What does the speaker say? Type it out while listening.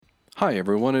Hi,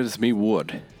 everyone. It is me,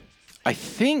 Wood. I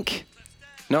think...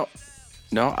 No,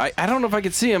 I don't know if I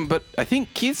can see him, but I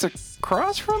think Keith's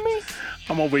across from me.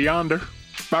 I'm over yonder,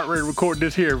 about ready to record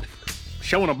this here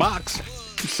show in a box.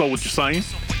 So what you saying?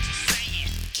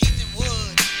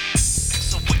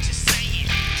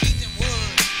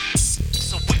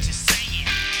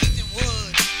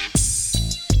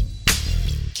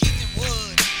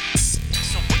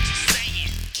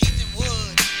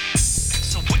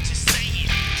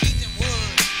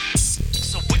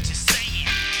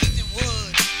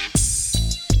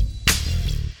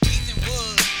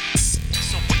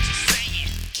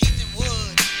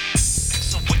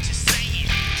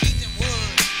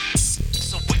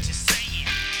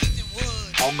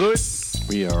 Good.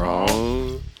 We are all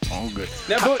good.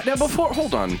 Now before,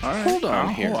 hold on, right. hold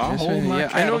on here. I'll hold my I know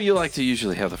cattle. you like to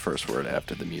usually have the first word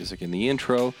after the music in the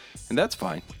intro, and that's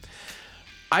fine.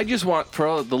 I just want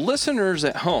for the listeners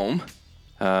at home,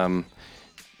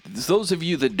 those of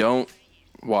you that don't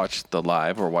watch the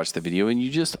live or watch the video, and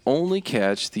you just only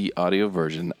catch the audio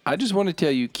version, I just want to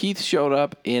tell you, Keith showed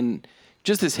up in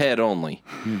just his head only.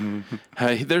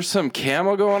 There's some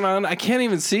camo going on. I can't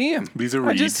even see him. These are I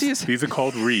reeds. just see his... These are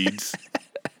called reeds.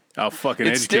 I'll fucking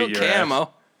It's educate still your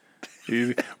camo.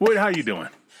 ass. What? How you doing?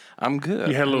 I'm good.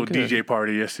 You had a little I'm good. DJ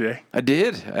party yesterday. I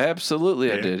did.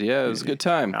 Absolutely, I did. Yeah, it was a good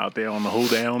time. Out there on the whole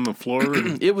day on the floor.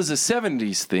 And It was a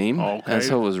 70s theme, Okay. and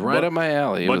so it was right up my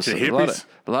alley. It bunch was of a lot hippies?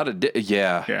 a lot of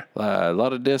a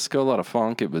lot of disco, a lot of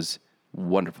funk. It was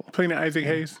wonderful. playing the Isaac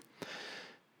Hayes.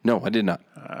 No, I did not.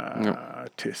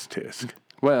 Tisk.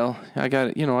 Well, I got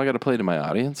it. I got to play to my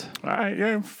audience. All right,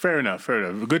 yeah, fair enough.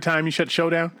 A good time. You shut the show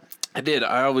down. I did.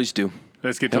 I always do.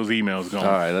 Let's get those emails going.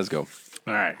 All right, let's go.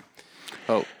 All right.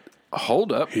 Oh,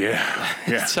 hold up.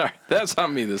 Yeah. Sorry, that's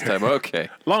on me this time. Okay.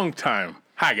 Long time.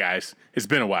 Hi, guys. It's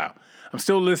been a while. I'm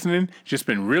still listening. Just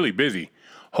been really busy.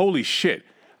 Holy shit.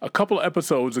 A couple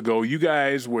episodes ago, you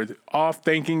guys were off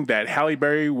thinking that Halle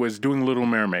Berry was doing Little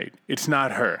Mermaid. It's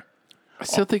not her. I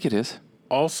still think it is.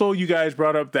 Also, you guys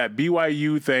brought up that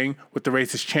BYU thing with the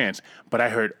racist chants, but I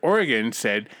heard Oregon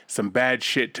said some bad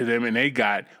shit to them and they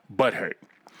got butthurt.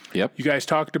 Yep. You guys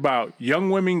talked about young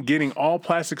women getting all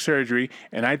plastic surgery,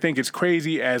 and I think it's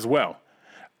crazy as well.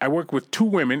 I worked with two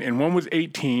women, and one was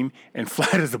 18 and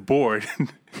flat as a board.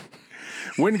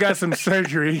 Went and got some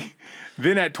surgery.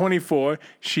 Then at 24,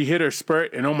 she hit her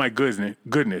spurt, and oh my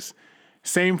goodness.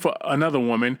 Same for another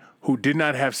woman who did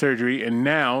not have surgery, and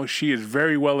now she is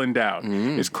very well endowed.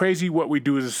 It's crazy what we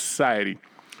do as a society.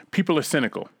 People are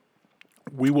cynical.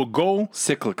 We will go...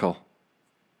 Cyclical.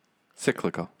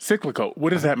 Cyclical.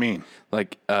 What does that mean?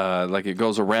 Like it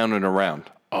goes around and around.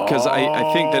 Because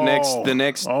I think the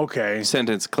next Okay.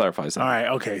 sentence clarifies that. All right,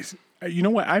 okay. You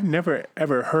know what? I've never,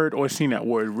 ever heard or seen that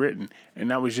word written, and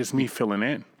that was just me filling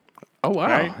in. Oh, wow.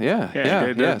 Right?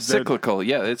 Yeah. Cyclical.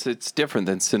 Yeah, it's different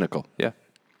than cynical. Yeah.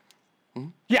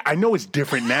 Yeah, I know it's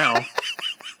different now.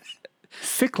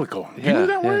 Cyclical. You Yeah, knew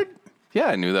that yeah. word? Yeah,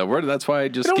 I knew that word. That's why I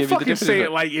just Don't gave you the fucking definition. say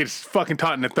it like it's fucking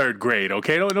taught in the third grade,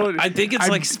 okay? Don't, I think it's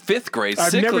like fifth grade.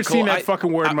 I've cyclical. never seen that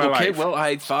fucking word in my okay, life. well,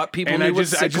 I thought people And knew I what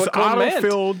just cyclical meant.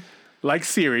 autofilled like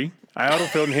Siri. I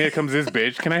autofilled, and here comes this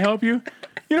bitch. Can I help you?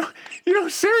 You know,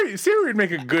 Siri would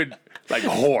make a good like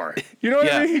whore. You know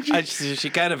what I mean? Yeah, she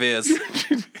kind of is.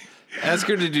 Ask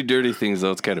her to do dirty things,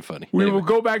 though. It's kind of funny. We Anyway. will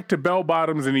go back to bell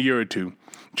bottoms in a year or two.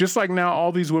 Just like now,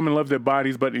 all these women love their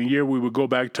bodies, but in a year we will go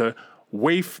back to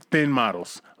waif-thin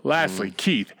models. Lastly,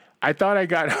 Keith, I thought I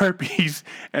got herpes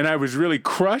and I was really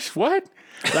crushed. What?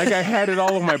 Like I had it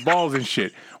all on my balls and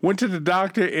shit. Went to the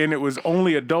doctor and it was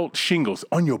only adult shingles.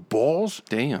 On your balls?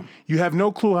 Damn. You have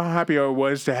no clue how happy I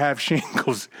was to have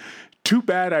shingles. Too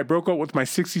bad I broke up with my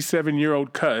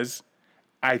 67-year-old cuz.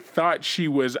 I thought she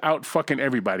was out fucking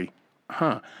everybody.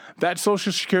 That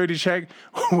Social Security check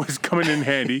was coming in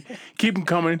handy. Keep them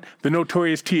coming. The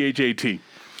notorious THAT.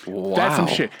 Wow. That's some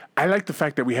shit. I like the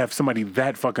fact that we have somebody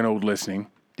that fucking old listening.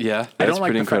 Yeah, I that's don't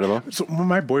like pretty the fact- incredible. So when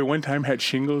my boy one time had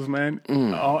shingles, man,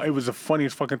 oh, it was the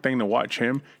funniest fucking thing to watch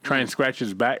him try and scratch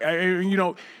his back.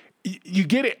 You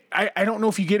get it. I don't know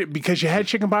if you get it because you had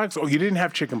chickenpox or you didn't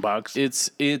have chickenpox.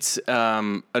 It's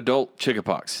adult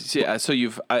chickenpox. Yeah, so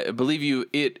I believe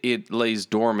it lays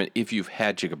dormant if you've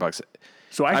had chickenpox.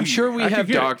 So I'm sure we have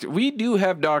doctors. We do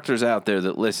have doctors out there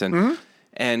that listen.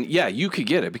 And yeah, you could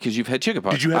get it because you've had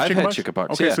chickenpox. Did you have I've chickenpox? had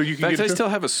chickenpox. Okay, yeah. so you can In fact, get it I too? still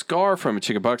have a scar from a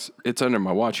chickenpox. It's under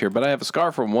my watch here, but I have a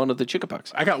scar from one of the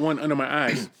chickenpox. I got one under my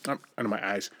eyes. Under my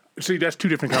eyes. See, that's two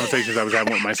different conversations I was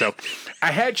having with myself. I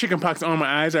had chickenpox on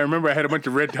my eyes. I remember I had a bunch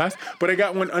of red dots, but I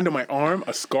got one under my arm,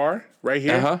 a scar right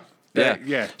here. Yeah.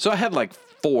 Yeah. So I had like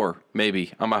 4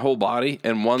 maybe on my whole body,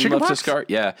 and one Chicken left a pox? scar.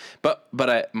 Yeah, but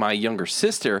my younger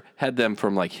sister had them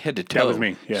from like head to toe. That was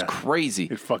me, yeah. It's crazy.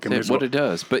 It's fucking what miserable. it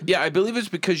does. But yeah, I believe it's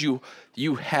because you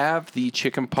have the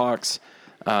chicken pox.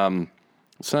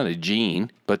 It's not a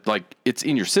gene, but like it's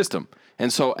in your system.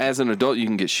 And so as an adult, you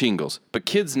can get shingles. But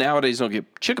kids nowadays don't get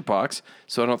chickenpox,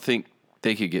 so I don't think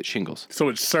they could get shingles. So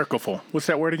it's cyclical. What's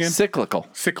that word again? Cyclical.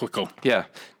 Cyclical. Yeah.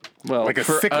 Well, Like a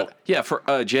for, sickle.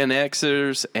 for Gen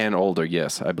Xers and older,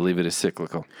 yes, I believe it is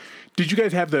cyclical. Did you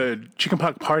guys have the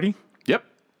chickenpox party? Yep.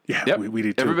 Yeah, Yep. we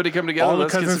did too. Everybody come together. All the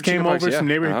let's get cousins some came chickenpox, over, yeah. some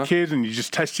neighborhood kids, and you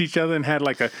just touched each other and had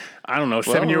like a, I don't know,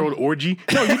 7-year-old orgy.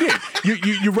 No, you did.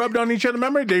 You rubbed on each other.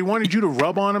 Remember, they wanted you to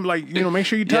rub on them, like, make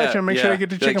sure you touch them, make sure they get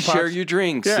the Like chicken pox. share your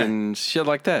drinks and shit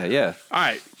like that. Yeah. All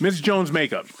right, Ms. Jones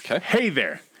Makeup. Okay. Hey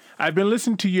there. I've been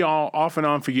listening to y'all off and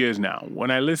on for years now. When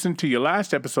I listened to your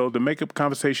last episode, the makeup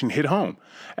conversation hit home.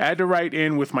 I had to write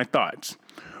in with my thoughts.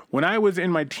 When I was in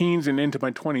my teens and into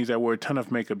my 20s, I wore a ton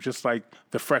of makeup, just like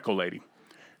the freckle lady.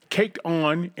 Caked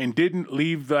on and didn't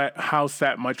leave that house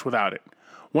that much without it.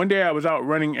 One day I was out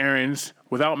running errands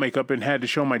without makeup and had to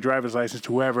show my driver's license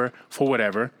to whoever for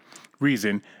whatever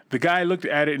reason. The guy looked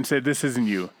at it and said, "This isn't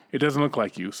you. It doesn't look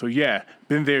like you." So yeah,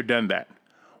 been there, done that.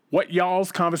 What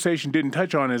y'all's conversation didn't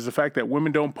touch on is the fact that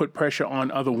women don't put pressure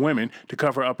on other women to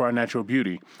cover up our natural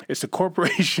beauty. It's the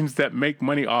corporations that make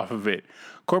money off of it.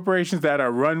 Corporations that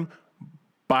are run,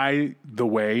 by the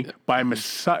way, by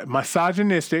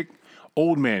misogynistic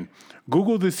old men.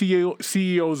 Google the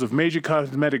CEOs of major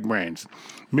cosmetic brands.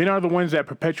 Men are the ones that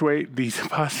perpetuate these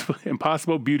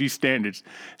impossible beauty standards.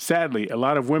 Sadly, a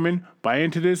lot of women buy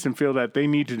into this and feel that they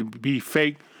need to be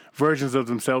fake versions of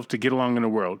themselves to get along in the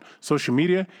world. Social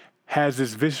media has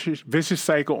this vicious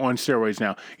cycle on steroids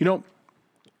now.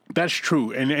 That's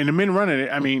true. And the men running it,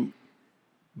 I mean,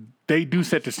 they do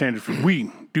set the standard for,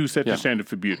 we do set the standard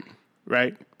for beauty,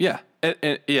 right? Yeah.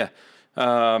 Yeah.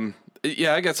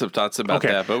 Yeah, I got some thoughts about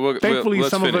that, but thankfully,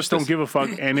 let's some of finish us don't this. give a fuck.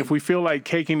 And if we feel like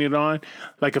caking it on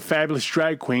like a fabulous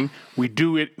drag queen, we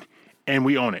do it and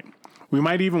we own it. We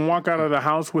might even walk out of the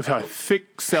house with our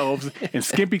thick selves and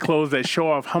skimpy clothes that show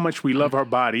off how much we love our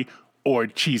body, or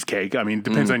cheesecake. I mean, it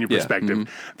depends on your perspective.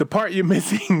 The part you're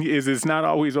missing is it's not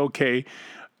always okay.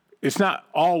 It's not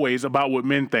always about what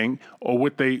men think or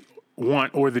what they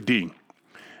want or the D.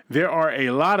 There are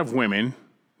a lot of women,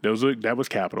 that was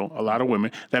capital, a lot of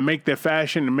women, that make their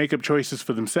fashion and makeup choices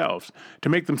for themselves, to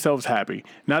make themselves happy,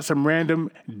 not some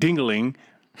random dingling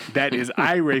that is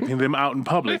eye-raping them out in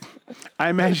public. I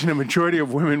imagine a majority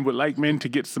of women would like men to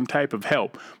get some type of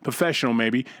help, professional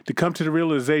maybe, to come to the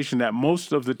realization that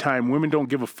most of the time women don't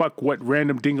give a fuck what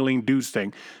random dingling dudes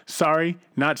think. Sorry,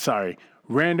 not sorry.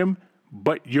 Random,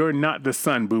 but you're not the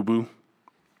sun, boo-boo.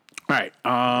 All right,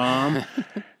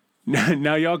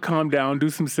 now y'all calm down, do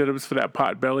some sit-ups for that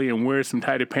pot belly and wear some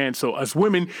tighter pants so us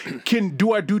women can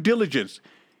do our due diligence.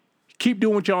 Keep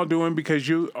doing what y'all doing because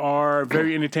you are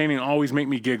very entertaining and always make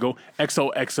me giggle.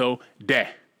 XOXO, deh.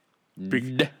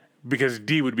 Because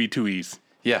D would be two E's.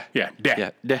 Yeah. Yeah, deh. Yeah,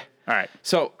 deh. All right.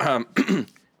 So,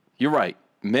 you're right.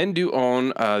 Men do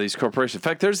own these corporations. In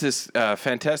fact, there's this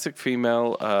fantastic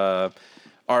female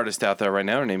artist out there right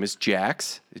now. Her name is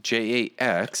Jax,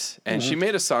 Jax, and she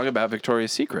made a song about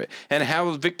Victoria's Secret and how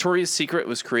Victoria's Secret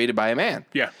was created by a man.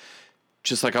 Yeah.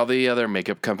 Just like all the other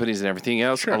makeup companies and everything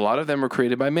else, a lot of them were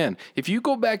created by men. If you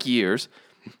go back years,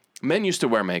 men used to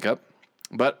wear makeup,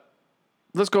 but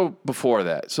let's go before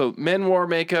that. So men wore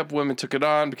makeup, women took it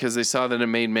on because they saw that it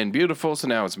made men beautiful, so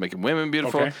now it's making women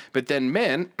beautiful. Okay. But then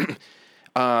men,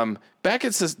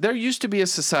 there used to be a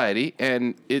society,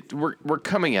 and we're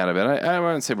coming out of it. I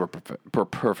wouldn't say we're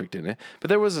perfect in it, but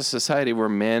there was a society where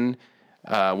men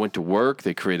went to work,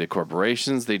 they created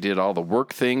corporations, they did all the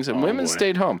work things, and women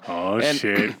stayed home.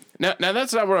 Shit. Now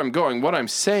that's not where I'm going. What I'm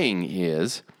saying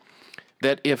is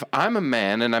that if I'm a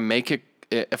man and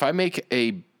if I make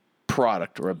a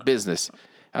product or a business,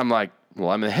 I'm like,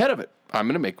 well, I'm the head of it. I'm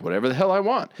going to make whatever the hell I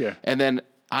want. Yeah. And then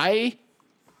I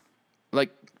like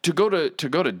to go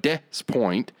to Death's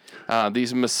point.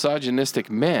 These misogynistic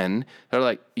men, they're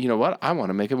like, you know what? I want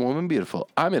to make a woman beautiful.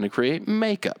 I'm going to create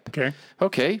makeup.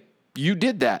 Okay. You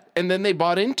did that. And then they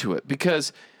bought into it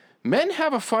because men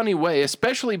have a funny way,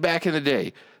 especially back in the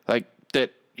day, like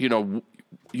that, you're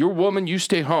a woman, you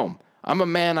stay home. I'm a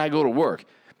man, I go to work.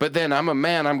 But then I'm a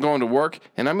man, I'm going to work,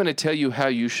 and I'm going to tell you how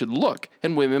you should look.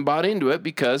 And women bought into it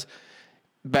because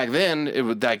back then it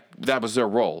was that was their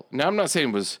role. Now, I'm not saying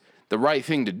it was the right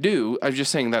thing to do. I'm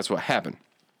just saying that's what happened.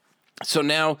 So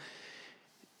now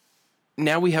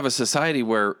we have a society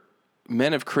where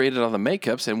men have created all the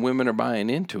makeups and women are buying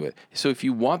into it. So if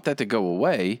you want that to go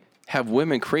away, have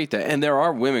women create that. And there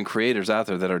are women creators out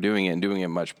there that are doing it and doing it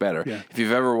much better. Yeah. If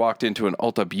you've ever walked into an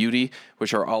Ulta Beauty,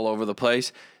 which are all over the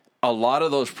place, a lot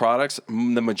of those products,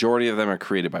 the majority of them are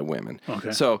created by women.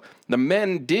 Okay. So the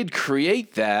men did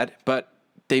create that, but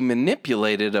they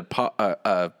manipulated a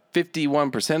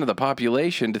 51% of the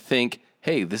population to think,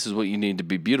 hey, this is what you need to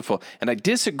be beautiful. And I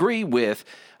disagree with,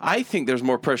 I think there's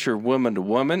more pressure woman to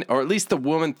woman, or at least the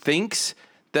woman thinks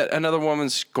that another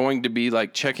woman's going to be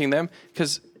like checking them.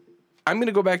 Because I'm going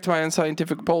to go back to my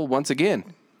unscientific poll once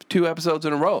again, 2 episodes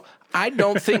in a row. I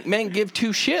don't think men give 2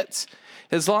 shits.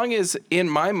 As long as in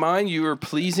my mind you are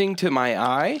pleasing to my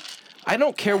eye, I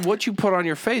don't care what you put on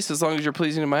your face as long as you're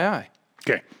pleasing to my eye.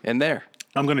 Okay. And there.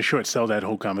 I'm going to short sell that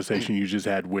whole conversation you just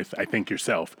had with, I think,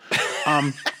 yourself.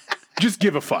 Just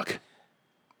give a fuck.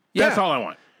 Yeah. That's all I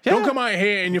want. Yeah. Don't come out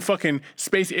here in your fucking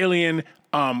space alien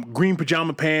green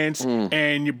pajama pants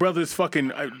and your brother's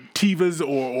fucking Tevas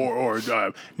or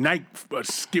Nike, what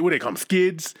do they call them,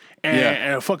 skids,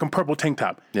 and a fucking purple tank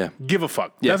top. Yeah. Give a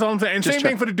fuck. Yeah. That's all I'm saying. And Just same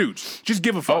thing for the dudes. Just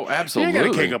give a fuck. Oh, absolutely. You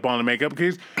ain't got to cake up on the makeup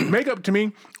because makeup to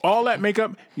me, all that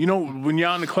makeup, you know, when you're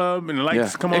out in the club and the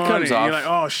lights come It on comes and off. you're like,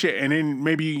 oh shit. And then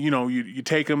maybe, you know, you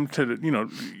take them to the, you know,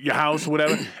 your house or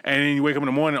whatever. And then you wake up in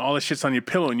the morning and all the shit's on your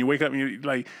pillow and you wake up and you're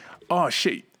like, oh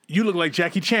shit. You look like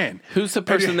Jackie Chan. Who's the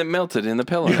person that melted in the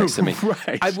pillow next to me?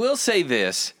 Right. I will say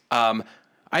this.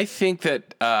 I think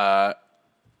that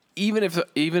even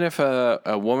if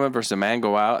a woman versus a man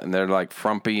go out and they're like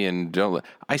frumpy and don't,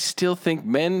 I still think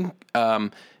men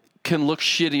can look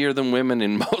shittier than women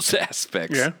in most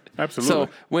aspects. Yeah, absolutely.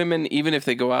 So women, even if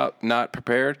they go out not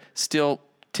prepared, still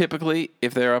typically,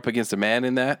 if they're up against a man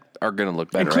in that, are going to look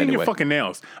better And clean anyway. your fucking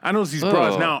nails. I know these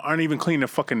bras now aren't even cleaning their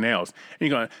fucking nails. And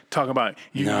you're going to talk about,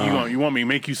 you want me to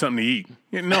make you something to eat.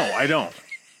 Yeah, no, I don't.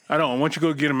 I want you to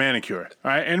go get a manicure.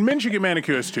 All right? And men should get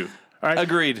manicures too. All right?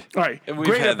 Agreed. All right. We've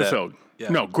Great had that. episode. Yeah.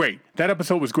 No, great. That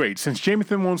episode was great. Since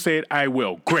Jamathan won't say it, I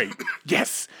will. Great.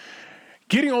 Yes.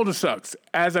 Getting older sucks.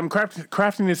 As I'm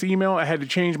crafting this email, I had to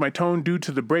change my tone due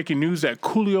to the breaking news that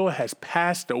Coolio has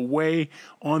passed away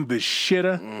on the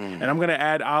shitter. And I'm going to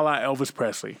add a la Elvis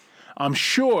Presley. I'm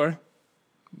sure,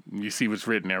 you see what's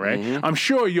written there, right? Mm-hmm. I'm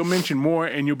sure you'll mention more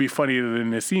and you'll be funnier than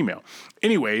this email.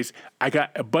 Anyways, I got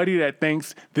a buddy that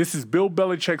thinks this is Bill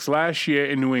Belichick's last year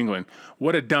in New England.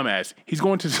 What a dumbass. He's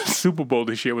going to the Super Bowl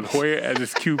this year with Hoyer as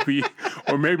his QB,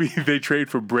 or maybe they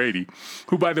trade for Brady,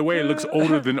 who, by the way, looks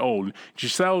older than old.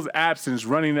 Giselle's absence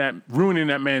ruining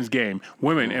that man's game.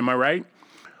 Women, am I right?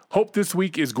 Hope this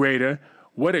week is greater.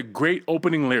 What a great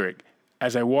opening lyric.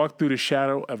 As I walk through the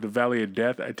shadow of the valley of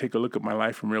death, I take a look at my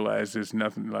life and realize there's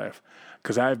nothing left.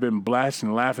 Because I've been blasting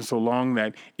and laughing so long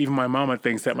that even my mama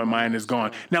thinks that my mind is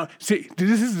gone. Now, see,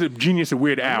 this is the genius of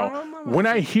Weird Al. When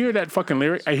I hear that fucking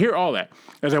lyric, I hear all that.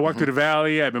 As I walk through the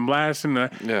valley, I've been blasting.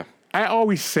 Yeah. I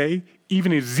always say,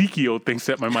 even Ezekiel thinks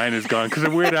that my mind is gone because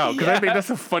of Weird Al. Because I think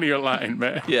that's a funnier line,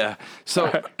 man. Yeah.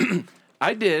 So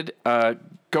I did,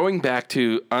 going back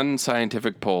to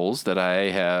unscientific polls that I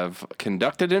have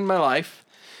conducted in my life,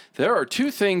 there are 2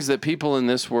 things that people in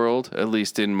this world, at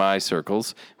least in my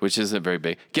circles, which isn't very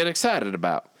big, get excited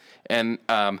about. And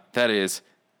that is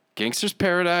Gangsta's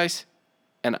Paradise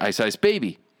and Ice Ice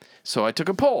Baby. So I took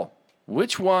a poll.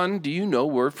 Which one do you know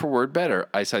word for word better,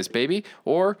 Ice Ice Baby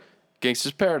or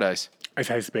Gangsta's Paradise?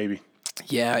 Ice Ice Baby.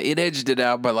 Yeah, it edged it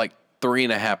out by like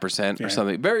 3.5% or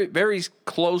something. Very, very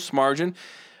close margin.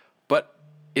 But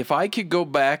if I could go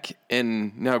back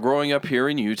and now growing up here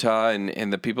in Utah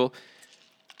and the people,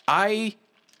 I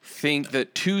think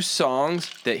that 2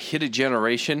 songs that hit a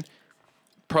generation,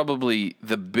 probably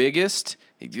the biggest,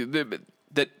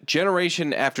 that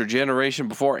generation after generation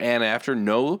before and after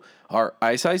know are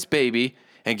Ice Ice Baby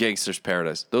and Gangsta's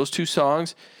Paradise. Those 2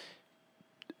 songs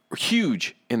were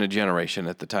huge in a generation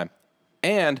at the time.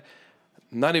 And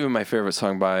not even my favorite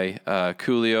song by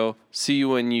Coolio, See You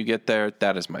When You Get There,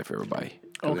 that is my favorite by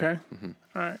Coolio. Okay.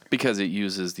 All right. Because it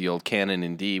uses the old canon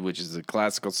in D, which is a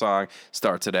classical song,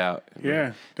 starts it out.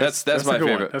 Yeah. That's my a good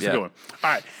favorite. One. That's yeah. a good one.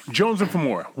 All right. Jones and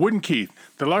Famora. Wood and Keith.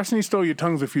 The larceny stole your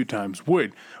tongues a few times.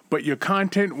 Wood. But your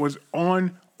content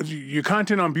on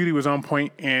beauty was on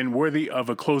point and worthy of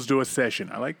a closed door session.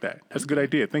 I like that. That's a good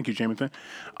idea. Thank you,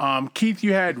 Jamathan. Keith,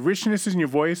 you had richness in your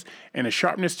voice and a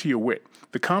sharpness to your wit.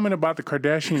 The comment about the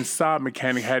Kardashian sob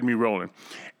mechanic had me rolling.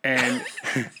 And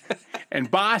and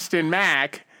Boston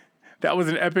Mac, that was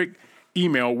an epic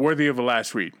email worthy of a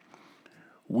last read.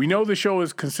 We know the show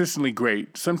is consistently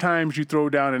great. Sometimes you throw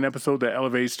down an episode that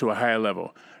elevates to a higher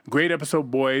level. Great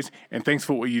episode, boys, and thanks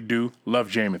for what you do. Love,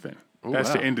 Jamathan. That's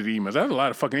wow. the end of the emails. That was a lot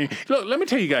of fucking Look, let me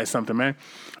tell you guys something, man.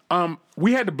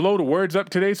 We had to blow the words up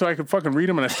today so I could fucking read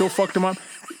them, and I still fucked them up.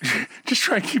 Just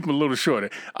try and keep them a little shorter.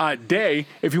 Day,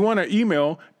 if you want to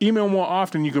email more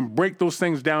often. You can break those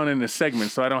things down into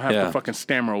segments so I don't have to fucking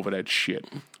stammer over that shit.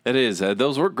 It is.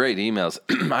 Those were great emails.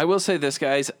 I will say this,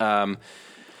 guys.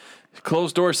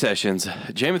 Closed door sessions.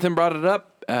 Jamathan brought it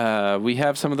up. We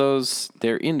have some of those.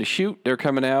 They're in the shoot. They're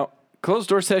coming out. Closed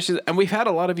door sessions. And we've had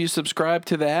a lot of you subscribe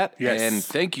to that. Yes. And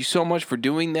thank you so much for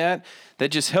doing that. That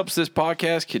just helps this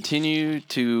podcast continue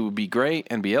to be great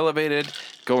and be elevated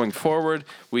going forward.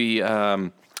 I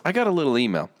got a little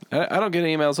email. I don't get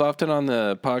emails often on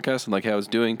the podcast and like how I was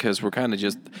doing because we're kind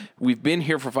of we've been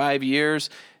here for 5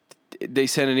 years. They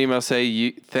sent an email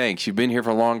say, thanks, you've been here for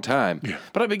a long time. Yeah.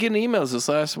 But I've been getting emails this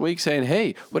last week saying,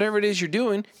 hey, whatever it is you're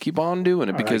doing, keep on doing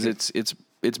it because it's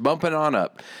bumping on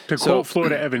up. To quote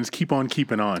Florida Evans, keep on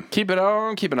keeping on. Keep it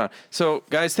on, keep it on. So,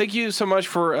 guys, thank you so much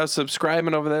for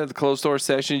subscribing over there to the Closed Door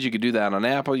Sessions. You can do that on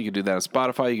Apple. You can do that on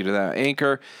Spotify. You can do that on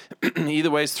Anchor.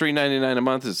 Either way, it's $3.99 a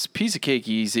month. It's a piece of cake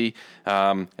easy.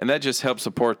 And that just helps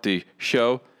support the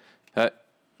show.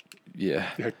 Yeah.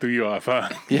 That threw you off, huh?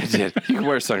 Yeah, it did. You can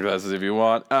wear sunglasses if you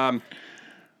want.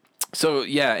 So,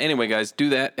 yeah, anyway, guys, do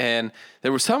that. And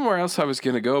there was somewhere else I was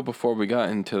going to go before we got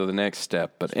into the next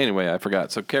step. But anyway, I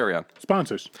forgot. So, carry on.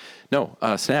 Sponsors. No,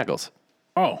 Snaggles.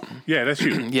 Oh, yeah, that's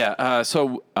you. Yeah,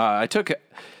 so I took it.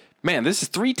 Man, this is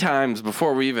 3 times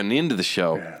before we even into the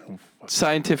show. Yeah.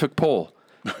 Scientific poll.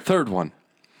 Third one.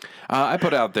 I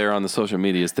put out there on the social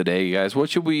medias today, guys, what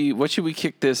should we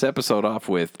kick this episode off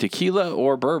with? Tequila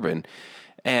or bourbon?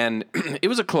 And it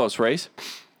was a close race.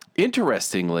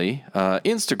 Interestingly,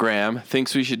 Instagram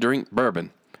thinks we should drink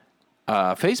bourbon.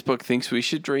 Facebook thinks we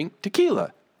should drink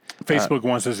tequila. Facebook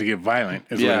wants us to get violent,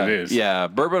 is what it is. Yeah,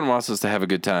 bourbon wants us to have a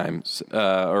good time,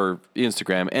 or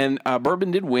Instagram. And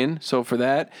bourbon did win, so for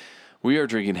that, we are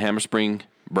drinking Hammer Spring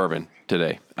bourbon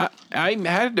today. I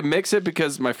had to mix it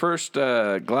because my first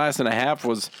glass and a half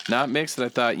was not mixed, and I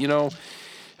thought,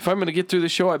 if I'm going to get through the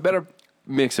show, I better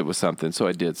mix it with something. So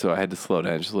I did. So I had to slow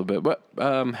down just a little bit. But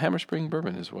Hammer Spring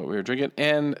bourbon is what we were drinking,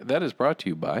 and that is brought to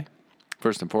you by,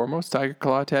 first and foremost, Tiger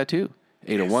Claw Tattoo,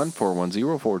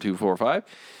 801-410-4245.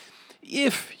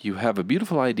 If you have a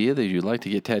beautiful idea that you'd like to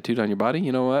get tattooed on your body,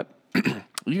 you know what?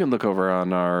 You can look over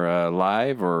on our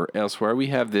live or elsewhere. We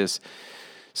have this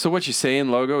So What You Saying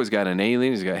logo. He's got an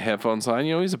alien. He's got headphones on.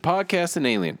 He's a podcasting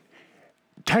alien.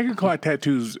 Tiger Claw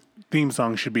Tattoo's theme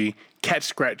song should be Cat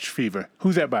Scratch Fever.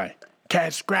 Who's that by?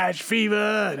 Cat Scratch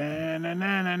Fever. Na, na,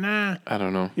 na, na, na. I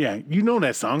don't know. Yeah, you know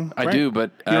that song. I right? do, but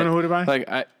you don't know who it by?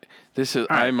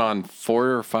 I'm on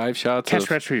 4 or 5 shots. Cat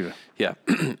Scratch Fever. Yeah.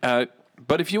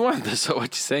 But if you want the So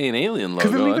What You Saying alien logo,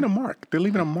 because they're leaving a mark. They're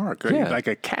leaving a mark, right? Yeah. Like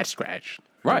a cat scratch.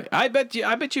 Right. I bet you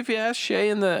if you ask Shay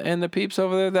and the peeps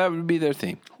over there, that would be their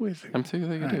theme. Who is it? I'm thinking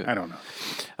they could do it. I don't know.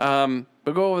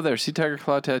 But go over there, see Tiger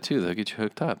Claw Tattoo. They'll get you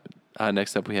hooked up.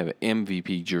 Next up, we have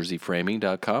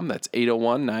MVPJerseyFraming.com. That's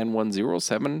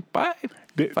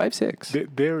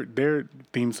 801-910-7556. Their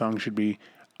theme song should be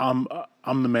I'm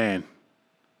the man.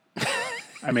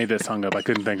 I made that song up. I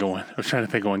couldn't think of one. I was trying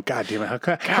to think of one. God damn it. How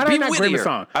did I not grab a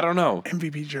song? I don't know.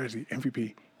 MVP Jersey.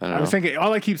 MVP. I was thinking,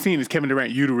 all I keep seeing is Kevin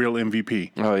Durant, you the real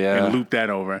MVP. Oh, yeah. And loop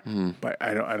that over. But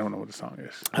I don't know what the song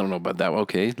is. I don't know about that.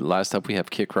 Okay, last up we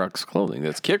have Kick Rocks Clothing.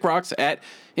 That's Kick Rocks at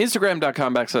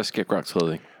Instagram.com/Kick Rocks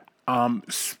Clothing.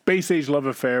 Space Age Love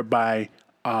Affair by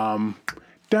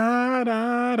Da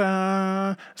da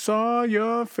da, saw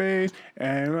your face.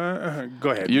 And go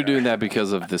ahead. You're doing that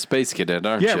because of the Space Cadet,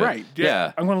 aren't Yeah, you? right.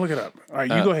 Yeah. I'm going to look it up. All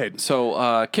right, you go ahead.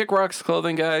 So, Kick Rocks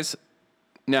Clothing, guys.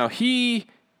 Now, he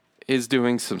is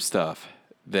doing some stuff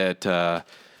that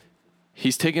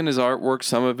he's taken his artwork,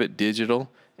 some of it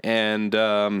digital, and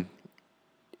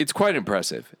it's quite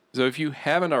impressive. So if you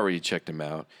haven't already checked him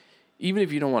out, even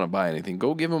if you don't want to buy anything,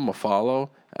 go give him a follow.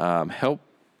 Help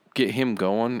get him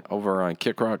going over on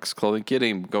Kick Rocks Clothing. Get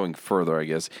him going further, I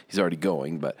guess. He's already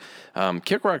going, but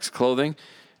Kick Rocks Clothing,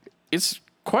 it's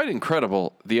quite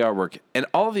incredible, the artwork. And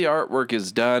all the artwork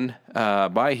is done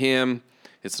by him.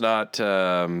 It's not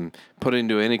put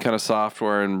into any kind of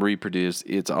software and reproduced.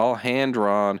 It's all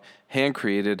hand-drawn,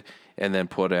 hand-created, and then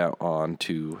put out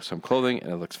onto some clothing,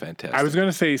 and it looks fantastic. I was going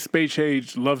to say Space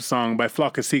Age Love Song by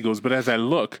Flock of Seagulls, but as I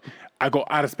look, I go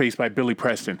Out of Space by Billy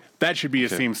Preston. That should be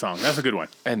his theme song. That's a good one.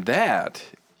 And that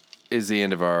is the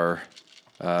end of our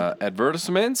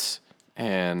advertisements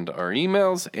and our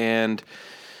emails, and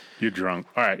you're drunk.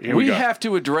 All right, here we go. We have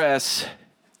to address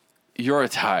your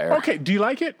attire. Okay, do you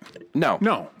like it? No,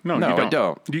 you don't. I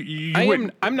don't. You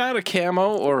wouldn't. I'm not a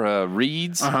camo or a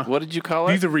Reeds. What did you call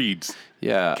it? These are Reeds.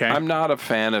 Yeah, Okay. I'm not a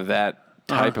fan of that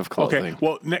type of clothing. Okay.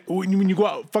 Well, when you go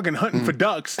out fucking hunting for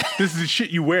ducks, this is the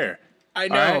shit you wear. I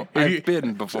know. All right? I've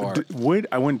been before.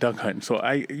 I went duck hunting, so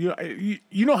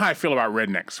you know how I feel about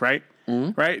rednecks, right?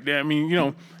 Right? I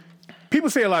mean, people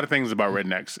say a lot of things about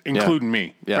rednecks, including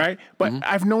me, right? But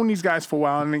I've known these guys for a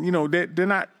while, and they're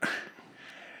not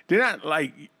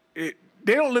like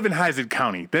they don't live in Hazard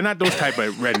County. They're not those type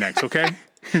of rednecks, okay?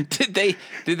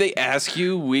 Did they ask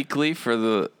you weekly for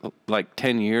the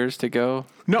 10 years to go?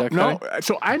 No.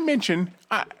 So I mentioned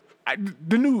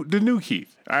the new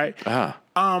Keith, all right?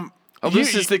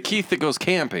 This is the Keith that goes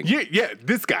camping. Yeah,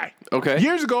 this guy. Okay.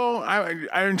 Years ago, I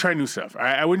didn't try new stuff.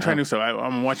 I wouldn't try new stuff.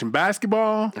 I'm watching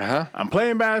basketball. I'm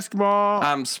playing basketball.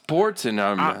 I'm sports and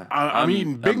I'm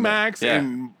eating Big Macs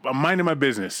and I'm minding my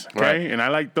business. Okay. Right. And I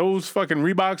like those fucking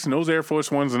Reeboks and those Air Force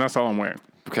Ones, and that's all I'm wearing.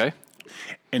 Okay.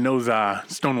 And those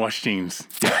stonewashed jeans.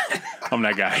 I'm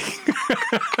that guy.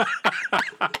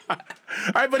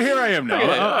 All right, but here I am now.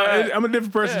 I'm a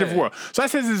different person, different world. So I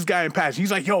said to this guy in passing,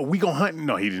 he's like, yo, we go hunting.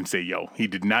 No, he didn't say yo. He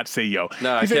did not say yo.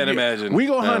 No, I can't imagine. We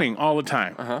go hunting all the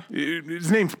time. His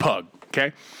name's Pug,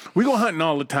 okay? We go hunting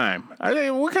all the time. I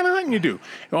say, what kind of hunting you do?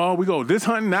 Oh, we go this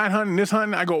hunting, that hunting, this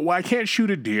hunting. I go, well, I can't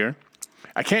shoot a deer.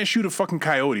 I can't shoot a fucking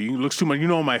coyote. It looks too much. You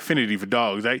know my affinity for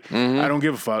dogs. I don't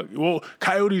give a fuck. Well,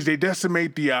 coyotes, they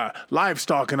decimate the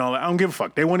livestock and all that. I don't give a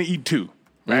fuck. They want to eat too,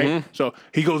 right? So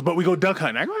he goes, but we go duck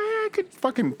hunting. I go, I could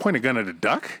fucking point a gun at a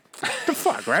duck. The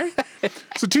fuck, right?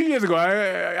 So 2 years ago,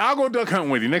 I'll go duck hunting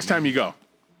with you next time you go.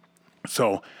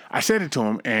 So I said it to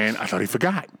him, and I thought he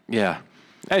forgot. Yeah.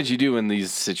 As you do in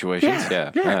these situations.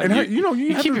 Yeah. And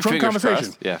you have keep a your drunk fingers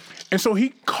conversation. crossed. Yeah. And so he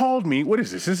called me. What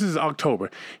is this? This is October.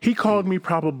 He called me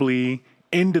probably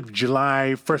end of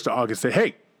July, 1st of August. Said,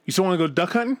 hey, you still want to go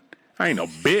duck hunting? I ain't no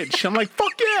bitch. I'm like,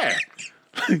 fuck yeah.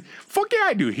 Fuck yeah,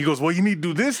 I do. He goes, well, you need to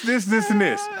do this, this, this, and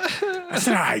this. I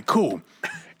said, all right, cool.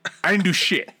 I didn't do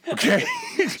shit, okay?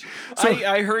 So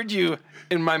I heard you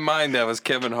in my mind. That was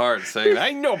Kevin Hart saying,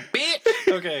 "I know, bitch."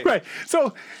 Okay, right.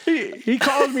 So he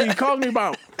called me. He called me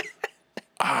about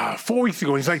 4 weeks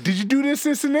ago. He's like, "Did you do this,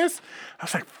 this, and this?" I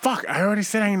was like, "Fuck! I already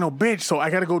said I ain't no bitch, so I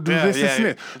got to go do this, and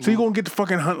this." So you go and get the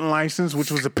fucking hunting license,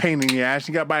 which was a pain in the ass.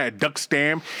 You got to buy a duck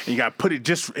stamp, and you got to put it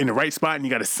just in the right spot, and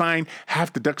you got to sign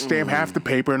half the duck stamp, half the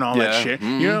paper, and all that shit.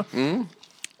 You know.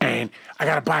 And I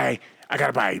gotta buy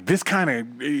this kind of,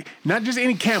 not just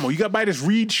any camo. You gotta buy this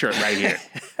Reed shirt right here.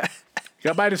 You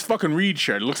gotta buy this fucking Reed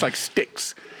shirt. It looks like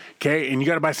sticks. Okay, and you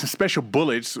gotta buy some special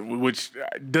bullets, which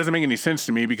doesn't make any sense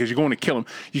to me because you're going to kill them.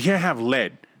 You can't have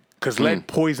lead because lead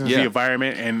poisons the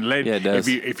environment, and lead. Yeah, it does.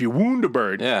 If you wound a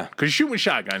bird, because you're shooting with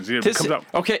shotguns, it comes out.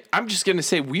 Okay, I'm just gonna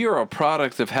say we are a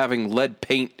product of having lead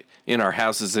paint in our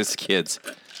houses as kids.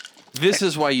 This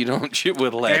is why you don't shoot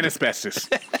with lead and asbestos.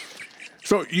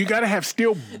 So you got to have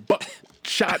steel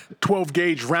shot 12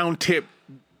 gauge round tip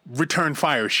return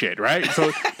fire shit, right?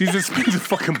 So these expensive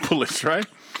fucking bullets, right?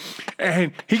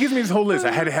 And he gives me this whole list.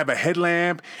 I had to have a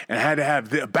headlamp, and I had to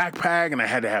have a backpack, and I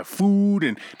had to have food,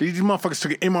 and these motherfuckers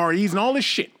took MREs and all this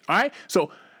shit, all right?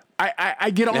 So I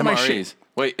get all my shit.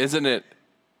 Wait, MRE?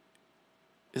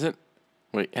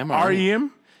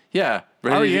 REM? Yeah,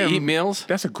 ready to eat meals?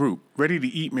 That's a group. Ready to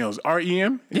eat meals.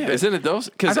 REM? Yeah, isn't it those?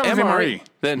 Because MRE.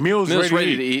 Then meals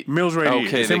ready to eat. Meals ready to eat.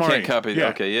 Okay, It's they MRE. can't copy. Yeah.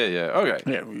 Okay, yeah.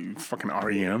 Okay. Yeah, fucking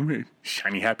REM.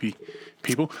 Shiny, happy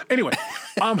people. Anyway,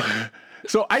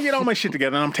 so I get all my shit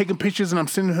together, and I'm taking pictures, and I'm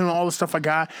sending him all the stuff I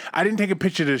got. I didn't take a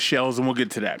picture of the shells, and we'll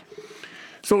get to that.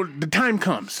 So the time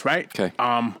comes, right? Okay.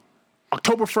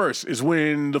 October 1st is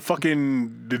when the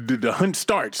fucking the hunt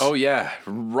starts. Oh, yeah.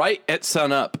 Right at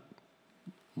sunup.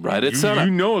 Right at sunup.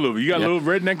 You know a little. You got a little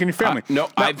redneck in your family. No,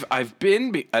 I've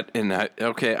been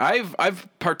I've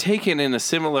partaken in a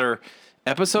similar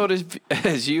episode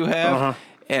as you have,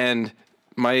 and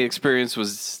my experience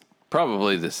was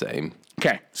probably the same.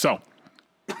 Okay, so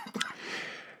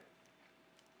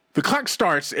the clock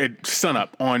starts at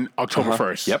sunup on October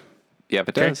 1st. Yep,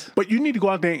 it does. But you need to go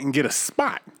out there and get a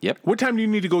spot. Yep. What time do you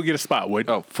need to go get a spot, Wood?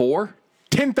 4?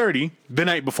 10:30 the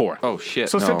night before. Oh, shit.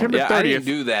 So no. September 30th. I didn't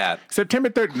do that. September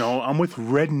 30th. No, I'm with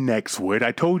rednecks, Wood.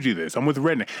 I told you this. I'm with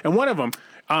redneck. And one of them,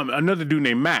 another dude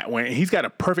named Matt, he's got a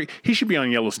perfect, he should be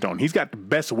on Yellowstone. He's got the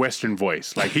best Western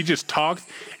voice. Like, he just talks,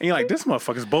 and you're like, this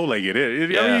motherfucker's bow-legged.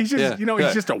 I mean, he's just,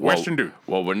 he's just a Western dude.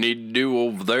 What we need to do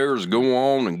over there is go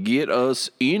on and get us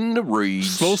in the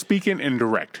reeds. Slow speaking and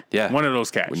direct. Yeah. One of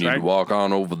those cats, We need to walk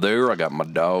on over there. I got my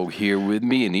dog here with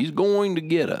me, and he's going to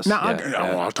get us. Now,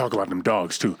 I'll talk about them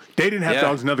dogs, too. They didn't have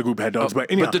dogs. Another group had dogs. But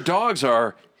anyhow. But the dogs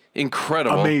are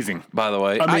incredible. Amazing. By the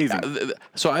way. Amazing.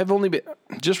 So I've only been,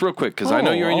 just real quick, because I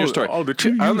know you're in your story. Oh, the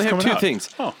two I only have two out. things.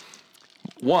 Oh.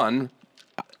 One,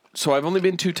 So I've only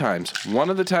been 2 times. One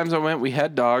of the times I went, we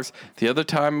had dogs. The other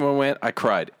time I went, I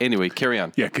cried. Anyway, carry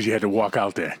on. Yeah, because you had to walk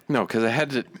out there. No, because I had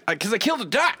to. Because I killed a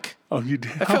duck. Oh, you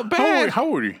did? I felt bad. How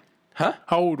old were you? Huh?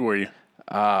 How old were you?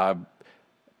 I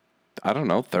don't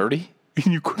know, 30.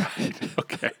 And you cried.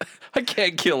 Okay. I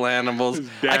can't kill animals.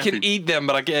 I can eat them,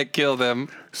 but I can't kill them.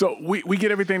 So we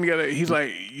get everything together. He's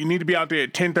like, you need to be out there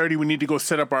at 10:30. We need to go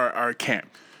set up our camp.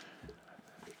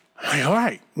 I'm like, all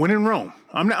right, when in Rome.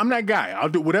 I'm that guy. I'll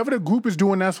do whatever the group is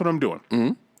doing. That's what I'm doing.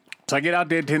 Mm-hmm. So I get out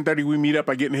there at 10:30. We meet up.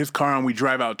 I get in his car and we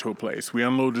drive out to a place. We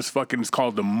unload this fucking. It's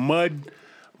called the mud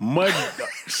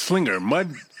slinger,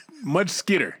 mud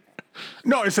skidder.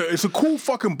 No, it's a cool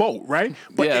fucking boat, right?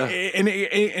 But yeah.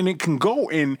 It can go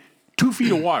in 2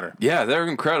 feet of water. Yeah, they're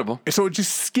incredible. So it's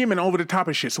just skimming over the top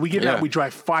of shit. So we get out. We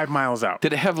drive 5 miles out.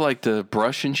 Did it have like the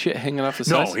brush and shit hanging off the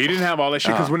sides? No, he didn't have all that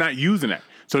shit because we're not using it.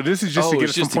 So this is just to get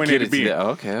us from point A to B.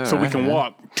 Okay, so we can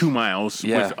walk 2 miles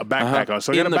with a backpack on.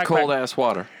 So in the cold ass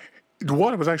water. The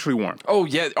water was actually warm. Oh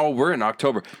yeah. Oh, we're in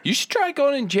October. You should try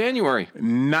going in January.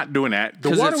 Not doing that. The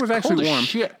water was actually warm.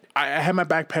 Shit. I had my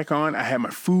backpack on. I had my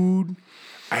food.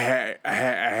 I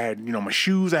had my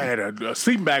shoes. I had a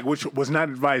sleeping bag, which was not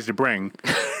advised to bring,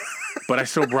 but I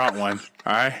still brought one.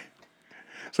 All right.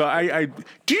 So I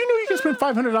do you know you can spend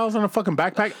 $500 on a fucking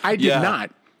backpack? I did not.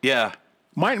 Yeah.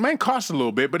 Mine cost a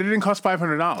little bit, but it didn't cost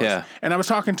 $500. Yeah. And I was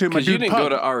talking to my dude you didn't Pug.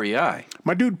 go to REI.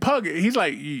 My dude Pug, he's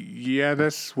like, yeah,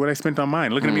 that's what I spent on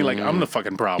mine. Looking at me like I'm the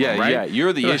fucking problem, right? Yeah,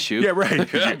 you're the issue. Yeah,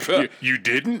 right. you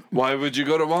didn't? Why would you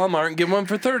go to Walmart and get one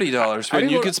for $30 when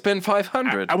you could spend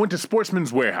 $500? I went to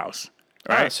Sportsman's Warehouse.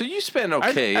 Right? So you spent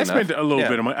okay. I spent a little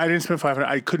bit of money. I didn't spend $500.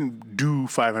 I couldn't do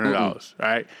 $500,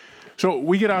 right? So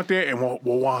we get out there and we're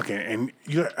walking. And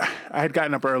I had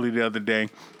gotten up early the other day.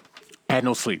 I had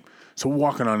no sleep. So we're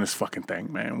walking on this fucking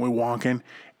thing, man. We're walking,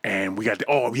 and we had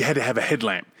to have a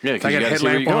headlamp. Yeah, so I got a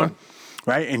headlamp on, going.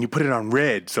 Right? And you put it on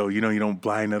red so you don't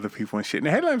blind other people and shit. And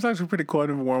the headlamp's actually pretty cool. I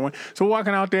never wore one. So we're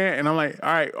walking out there, and I'm like,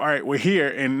 all right, we're here.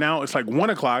 And now it's like 1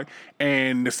 o'clock,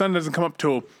 and the sun doesn't come up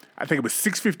till, I think it was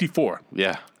 6:54.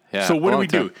 Yeah. So what do we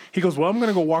do? He goes, well, I'm going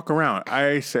to go walk around.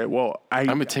 I said, well, I'm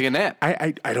going to take a nap.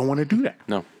 I don't want to do that.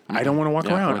 No. I don't want to walk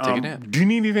around. I want to take a nap. Do you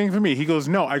need anything from me? He goes,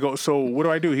 no. I go, so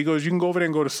what do? He goes, you can go over there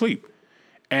and go to sleep.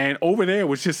 And over there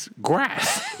was just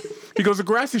grass. He goes, the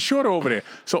grass is shorter over there.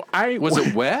 So Was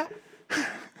it wet?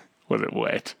 Was it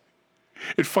wet?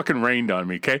 It fucking rained on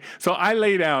me, okay? So I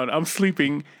lay down. I'm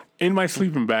sleeping in my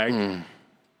sleeping bag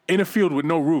in a field with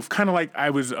no roof, kind of like I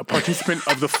was a participant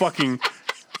of the fucking,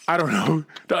 I don't know,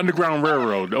 the Underground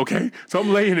Railroad, okay? So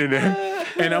I'm laying in there,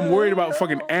 and I'm worried about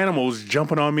fucking animals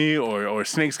jumping on me or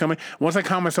snakes coming. Once I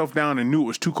calmed myself down and knew it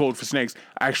was too cold for snakes,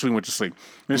 I actually went to sleep.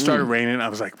 And it started raining. I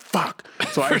was like, fuck.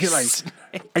 So I get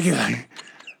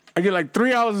like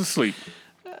 3 hours of sleep.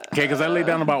 Okay, because I laid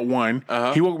down about 1.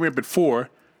 He woke me up at 4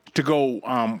 to go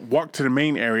walk to the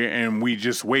main area, and we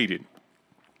just waited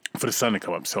for the sun to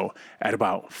come up. So at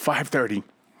about 5:30,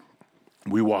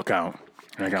 we walk out,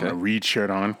 and I got my Reed shirt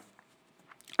on.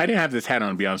 I didn't have this hat on,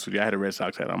 to be honest with you. I had a Red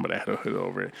Sox hat on, but I had a hood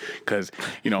over it because,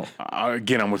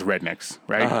 again, I'm with rednecks,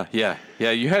 right? Yeah.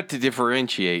 You had to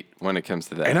differentiate when it comes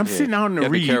to that. And I'm sitting out in the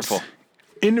Reeds, be careful.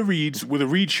 in the Reeds with a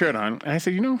Reed shirt on, and I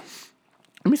said, let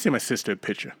me send my sister a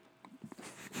picture.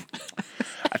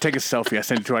 I take a selfie. I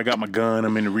send it to her. I got my gun.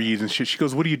 I'm in the Reeds and shit. She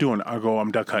goes, what are you doing? I go,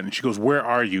 I'm duck hunting. She goes, where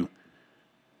are you?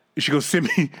 She goes, send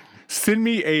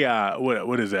me a,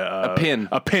 what is it? A pin.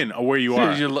 A pin of where you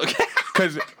are. You look.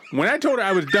 Because when I told her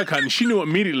I was duck hunting, she knew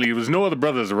immediately there was no other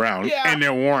brothers around. Yeah. And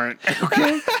there weren't.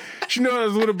 Okay? She knew I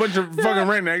was with a bunch of fucking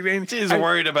rednecks. And she's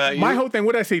worried about you. My whole thing,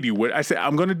 what did I say to you? I said,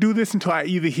 I'm going to do this until I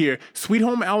either hear Sweet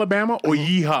Home Alabama or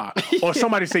Yeehaw. Or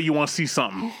somebody say, you want to see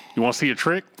something? You want to see a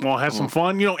trick? Want to have some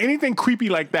fun? Anything creepy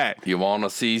like that. You want to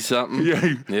see something?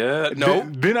 Yeah. No.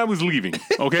 Then I was leaving.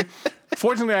 Okay?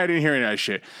 Fortunately, I didn't hear any of that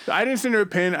shit. I didn't send her a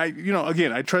pin.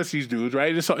 Again, I trust these dudes,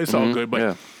 right? It's all good, but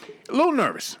a little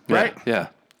nervous, right? Yeah.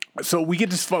 So we get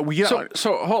this fun. We get out.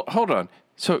 So hold on.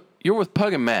 So you're with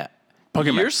Pug and Matt.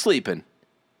 You're sleeping.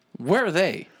 Where are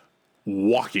they?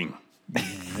 Walking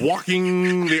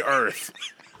the earth.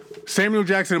 Samuel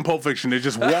Jackson in Pulp Fiction. They're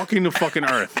just walking the fucking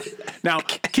earth. Now,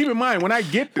 keep in mind when I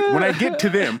get to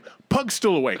them, Pug's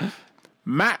still awake.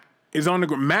 Matt is on the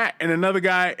ground. Matt and another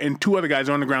guy and 2 other guys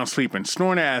are on the ground sleeping,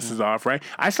 snoring their asses off. Right?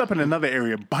 I slept in another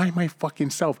area by my fucking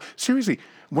self. Seriously.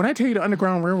 When I tell you the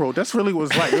Underground Railroad, that's really what it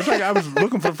was like. It was like I was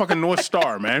looking for the fucking North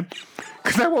Star, man.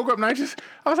 Because I woke up and I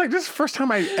was like, this is the first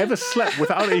time I ever slept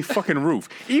without a fucking roof.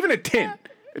 Even a tent.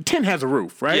 A tent has a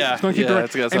roof, right? Yeah, It's gonna keep the rain.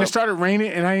 it's got And it something. started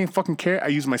raining, and I didn't fucking care. I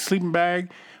used my sleeping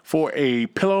bag for a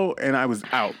pillow, and I was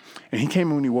out. And he came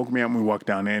in when he woke me up, and we walked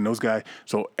down there, and those guys,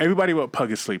 so everybody but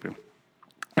Pug is sleeping.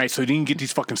 Right, so then you get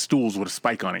these fucking stools with a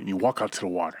spike on it, and you walk out to the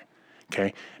water.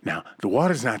 Okay? Now, the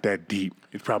water's not that deep.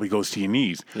 It probably goes to your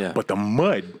knees. Yeah. But the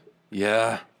mud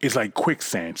Yeah. is like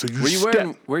quicksand. So you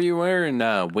Were you wearing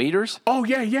waders? Oh,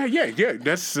 yeah.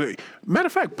 That's matter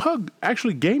of fact, Pug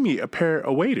actually gave me a pair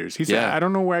of waders. He said, Yeah. I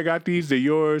don't know where I got these. They're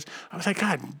yours. I was like,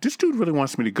 God, this dude really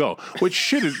wants me to go. Which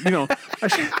shit is,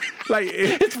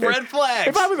 it's red flags.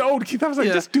 If I was old Keith, I was like,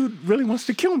 Yeah. this dude really wants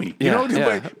to kill me. You know?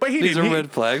 But he These didn't. are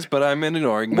red flags, but I'm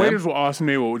ignoring them. Waders were awesome.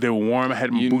 They were warm. I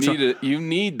had my boots on. You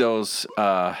need those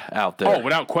out there. Oh,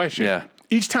 without question. Yeah.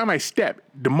 Each time I stepped,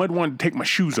 the mud wanted to take my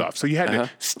shoes off. So you had to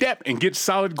step and get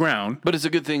solid ground. But it's a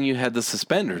good thing you had the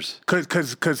suspenders. Cause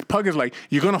Pug is like,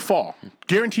 you're gonna fall.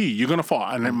 Guarantee you're gonna fall.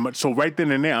 And then, so right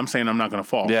then and there, I'm saying I'm not gonna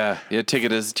fall. Yeah, take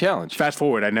it as a challenge. Fast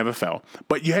forward, I never fell.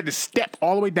 But you had to step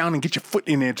all the way down and get your foot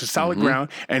in there to solid ground,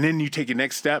 and then you take your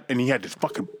next step, and you had to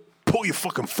fucking pull your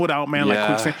fucking foot out, man, like Yeah.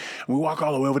 quicksand. And we walk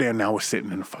all the way over there, and now we're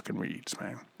sitting in the fucking reeds,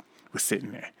 man. We're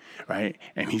sitting there, right?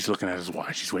 And he's looking at his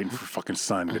watch. He's waiting for fucking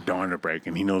sun, the dawn to break,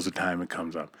 and he knows the time it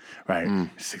comes up, right?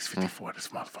 6:54, this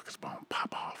motherfucker's bone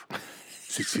pop off.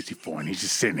 6:54, and he's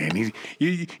just sitting there. And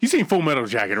you seen Full Metal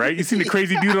Jacket, right? You seen the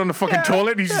crazy dude on the fucking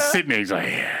toilet? He's just sitting there. He's like,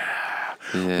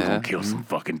 we're gonna kill some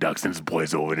fucking ducks. And his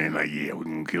boys over there like, yeah, we're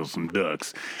gonna kill some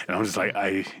ducks. And I'm just like,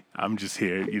 I'm just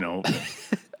here,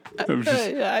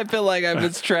 I feel like I've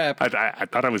been strapped. I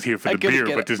thought I was here for the couldn't beer,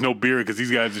 get but it. there's no beer because these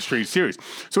guys are straight serious.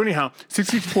 So anyhow,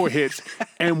 664 hits,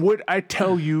 and what I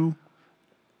tell you,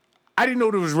 I didn't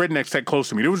know there was rednecks that close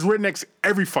to me. There was rednecks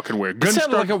every fucking where. It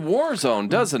sounded like a war zone,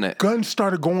 doesn't it? Guns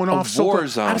started going off so war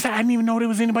close. zone. I was like, I didn't even know there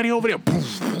was anybody over there.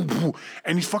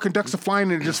 And these fucking ducks are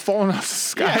flying and just falling off the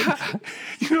sky.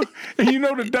 And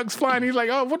the ducks flying. He's like,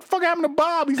 oh, what the fuck happened to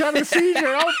Bob? He's having a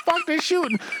seizure. Oh, fuck, they're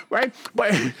shooting. Right?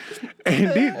 But,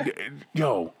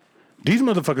 these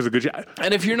motherfuckers are good.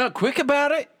 And if you're not quick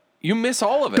about it, you miss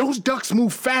all of it. Those ducks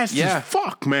move fast as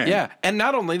fuck, man. Yeah, and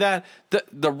not only that,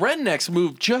 the rednecks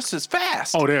move just as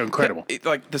fast. Oh, they're incredible.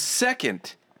 Like the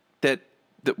second that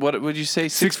what would you say?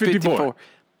 654.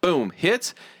 Boom,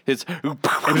 hits. It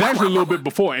was actually a little bit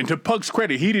before. And to Pug's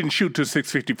credit, he didn't shoot till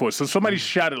 6:54. So somebody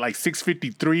shot at like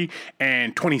 6:53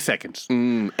 and 20 seconds.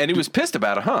 And he was pissed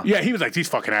about it, huh? Yeah, he was like, these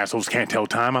fucking assholes can't tell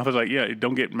time. I was like, yeah,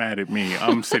 don't get mad at me.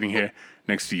 I'm sitting here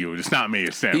next to you. It's not me,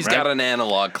 it's them. He's got an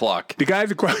analog clock. The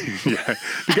guys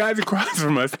across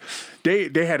from us, they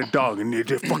had a dog and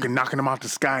they're fucking knocking them out the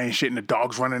sky and shit, and the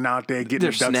dog's running out there getting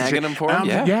They're the ducks and snagging shit. them for And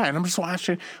him, I'm yeah. and I'm just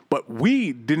watching. But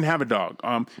we didn't have a dog.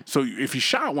 So if you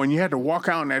shot one, you had to walk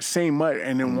out in that same mud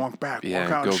and then walk back. Yeah,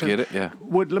 walk out go and shit. get it, yeah.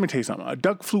 Let me tell you something. A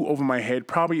duck flew over my head,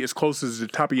 probably as close as the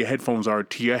top of your headphones are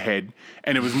to your head,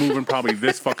 and it was moving probably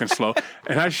this fucking slow.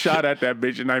 And I shot at that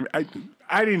bitch, and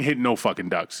I didn't hit no fucking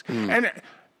ducks. And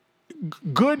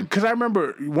good, because I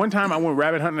remember one time I went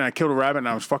rabbit hunting and I killed a rabbit and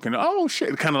I was fucking, oh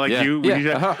shit, kind of like Yeah, you. when yeah,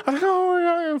 you uh-huh. I was like,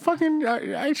 oh, fucking,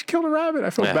 I just killed a rabbit.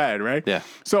 I felt Yeah, bad, right? yeah.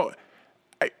 So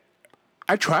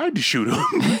I tried to shoot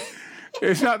him.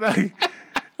 It's not like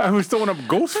I was throwing up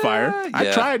ghost fire. I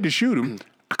Yeah. tried to shoot him.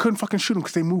 I couldn't fucking shoot him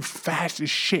because they move fast as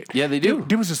shit. Yeah, they do.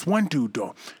 There was this one dude,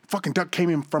 though. Fucking duck came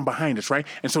in from behind us, right?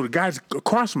 And so the guys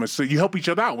across from us, so you help each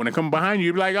other out. When they come behind you,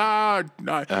 you'd be like,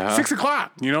 6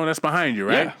 o'clock. That's behind you,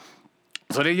 right? Yeah.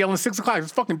 So they're yelling 6 o'clock.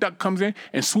 This fucking duck comes in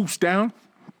and swoops down.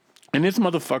 And this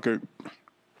motherfucker,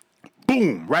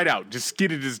 boom, right out. Just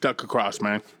skidded this duck across,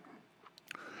 man.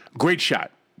 Great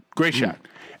shot. Great shot.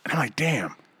 And I'm like, damn,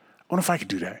 I wonder if I could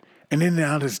do that. And then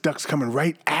now this duck's coming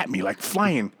right at me, like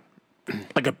flying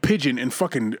like a pigeon in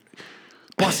fucking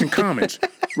Boston Commons,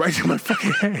 right to my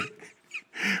fucking head.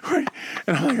 Right?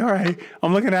 And I'm like, all right.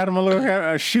 I'm looking at him,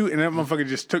 I shoot, and that motherfucker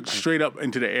just took straight up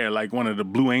into the air like one of the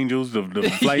Blue Angels, the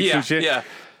flights Yeah, and shit. yeah.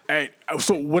 And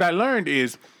so what I learned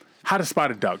is how to spot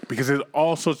a duck, because there's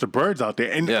all sorts of birds out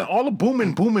there, and Yeah. all the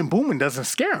booming doesn't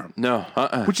scare them. No,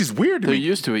 Which is weird to They're me.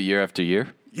 used to it year after year.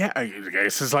 Yeah, I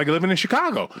guess it's like living in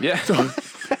Chicago. Yeah.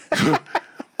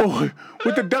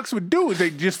 What the ducks would do is they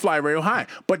just fly real high.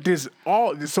 But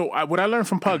what I learned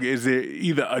from Pug is they're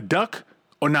either a duck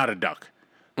or not a duck.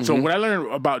 So what I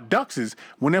learned about ducks is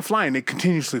when they're flying, they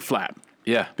continuously flap.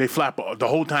 Yeah. They flap the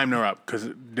whole time they're up because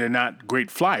they're not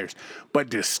great flyers. But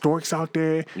there's storks out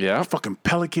there. Yeah. Fucking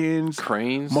pelicans.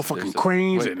 Cranes. Motherfucking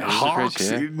cranes and there's a hawks.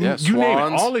 crazy, yeah. You name it.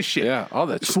 Swans. All this shit. Yeah, all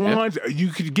that shit, yeah. Swans. You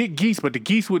could get geese, but the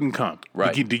geese wouldn't come.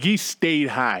 Right. The geese stayed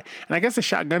high. And I guess the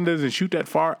shotgun doesn't shoot that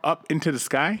far up into the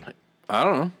sky. I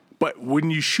don't know. But when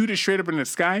you shoot it straight up in the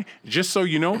sky, just so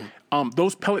you know,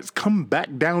 those pellets come back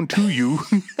down to you.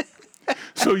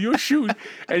 So you'll shoot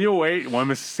and you'll wait. 1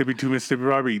 Mississippi, 2 Mississippi,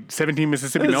 probably 17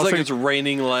 Mississippi. It's like it's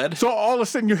raining lead. So all of a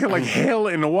sudden you hear like hail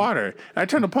in the water. And I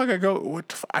turn the plug. I go, what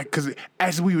the because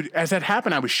as that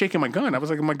happened, I was shaking my gun. I was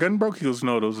like, my gun broke. He goes,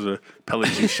 no, those are the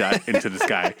pellets you shot into the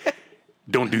sky.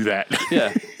 Don't do that.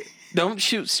 Yeah. Don't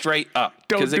shoot straight up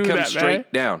because it do comes that,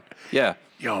 straight down. Yeah.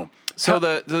 Yo. So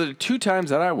the 2 times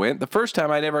that I went, the first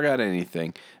time I never got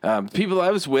anything. People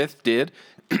I was with did,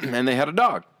 and they had a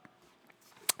dog.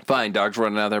 Fine, dogs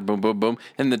running out there, boom, boom, boom.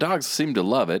 And the dogs seemed to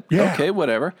love it. Yeah. Okay,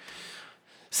 whatever.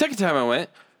 Second time I went,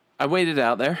 I waited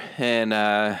out there, and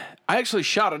I actually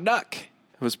shot a duck.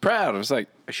 I was proud. I was like,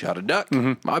 I shot a duck.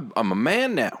 Mm-hmm. I'm a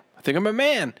man now. I think I'm a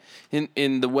man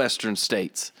in the western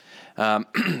states. So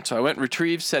I went and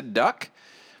retrieved said duck.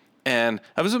 And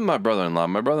I was with my brother-in-law.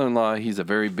 My brother-in-law, he's a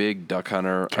very big duck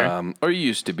hunter, Okay. Or he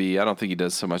used to be. I don't think he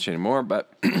does so much anymore.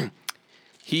 But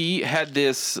he had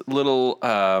this little,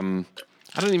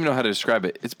 I don't even know how to describe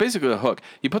it. It's basically a hook.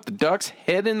 You put the duck's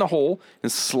head in the hole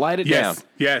and slide it down.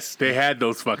 Yes, they had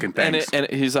those fucking things. And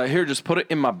he's like, here, just put it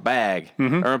in my bag.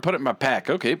 Or put it in my pack.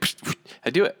 Okay,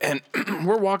 I do it. And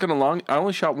we're walking along. I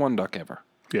only shot 1 duck ever.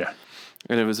 Yeah.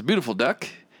 And it was a beautiful duck.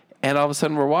 And all of a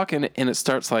sudden we're walking and it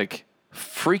starts like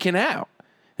freaking out.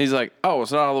 He's like, oh,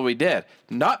 it's not all the way dead.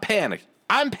 Not panic.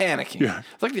 I'm panicking. Yeah.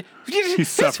 Like, He's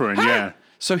suffering, yeah.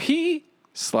 So he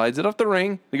slides it off the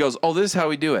ring. He goes, oh, this is how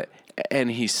we do it.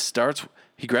 And he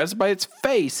grabs it by its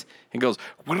face and goes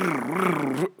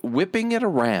whipping it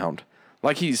around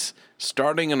like he's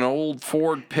starting an old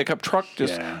Ford pickup truck.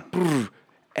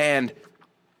 And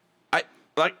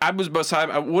I was beside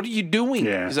him. What are you doing?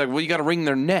 Yeah. He's like, well, you got to wring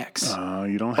their necks.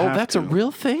 You don't have to. Oh, that's a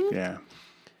real thing? Yeah.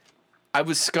 I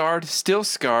was scarred, still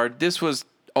scarred. This was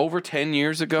over 10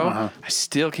 years ago. I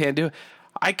still can't do it.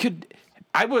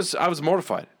 I was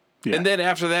mortified. Yeah. And then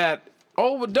after that,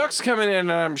 the duck's coming in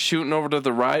and I'm shooting over to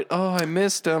the right. Oh, I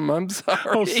missed him. I'm sorry.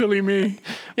 Oh, silly me.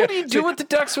 What do you do with the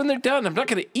ducks when they're done? I'm not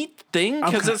going to eat the thing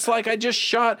because it's like I just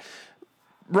shot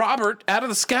Robert out of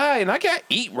the sky and I can't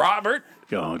eat Robert.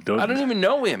 Yo, I don't even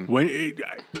know him.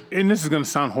 And this is going to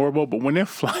sound horrible, but when they're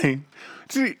flying,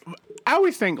 see, I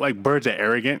always think like birds are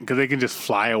arrogant because they can just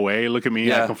fly away. Look at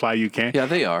me, I can fly, you can't. Yeah,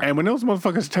 they are. And when those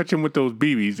motherfuckers touch them with those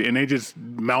BBs and they just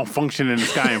malfunction in the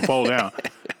sky and fall down,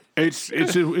 it's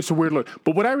a weird look.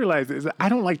 But what I realized is I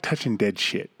don't like touching dead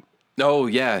shit. Oh,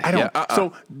 yeah. I don't. Yeah,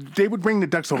 So they would bring the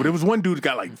ducks over. There was one dude who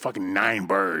got like fucking 9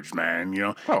 birds, man. You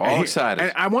know. Oh, all excited.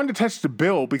 And I wanted to touch the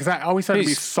bill because I always thought it'd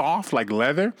be soft like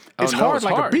leather. It's no, hard it's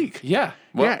like hard. a beak. Yeah.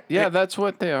 Well, yeah, that's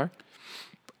what they are.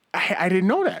 I didn't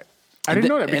know that. I didn't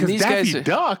know that because these Daffy guys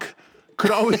Duck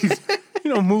could always,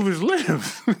 move his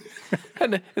limbs.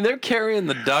 And they're carrying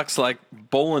the ducks like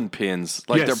bowling pins.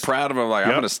 Like they're proud of them. Like,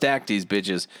 I'm going to stack these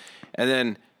bitches. And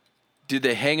then, did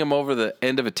they hang them over the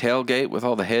end of a tailgate with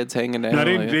all the heads hanging down? No,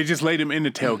 they just laid him in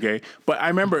the tailgate. But I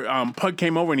remember Pug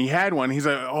came over and he had one. He's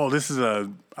like, oh, this is a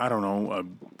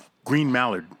green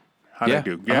mallard. How'd I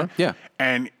do? Yeah? Yeah.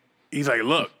 And he's like,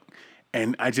 look.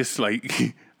 And I just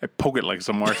like, I poke it like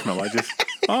some marshmallow.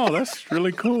 Oh, that's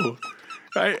really cool.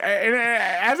 And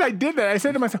as I did that, I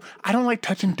said to myself, I don't like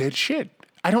touching dead shit.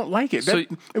 I don't like it.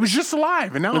 It was just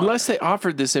alive. And now unless they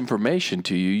offered this information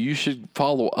to you, you should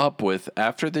follow up with,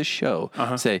 after this show,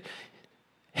 say,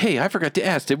 hey, I forgot to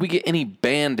ask, did we get any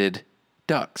banded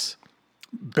ducks?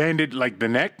 Banded like the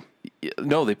neck?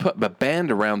 No, they put a band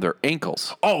around their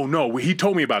ankles. Oh, no. He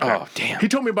told me about that. Oh, damn. He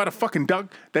told me about a fucking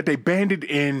duck that they banded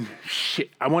in,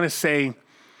 I want to say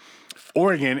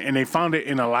Oregon, and they found it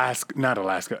in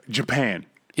Japan.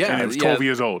 Yeah, and it was 12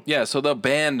 years old. Yeah, so they'll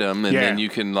band them, and then you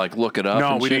can like look it up.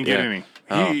 No, and we shit. didn't get any.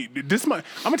 I'm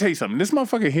gonna tell you something. This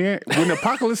motherfucker here, when the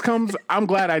apocalypse comes, I'm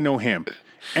glad I know him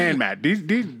and Matt.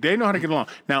 They know how to get along.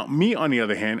 Now, me on the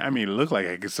other hand, I mean, it looked like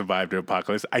I could survive the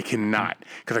apocalypse. I cannot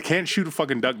because I can't shoot a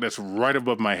fucking duck that's right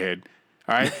above my head.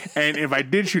 All right, and if I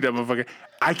did shoot that motherfucker,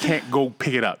 I can't go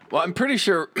pick it up. Well, I'm pretty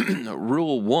sure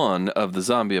rule 1 of the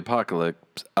zombie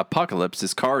apocalypse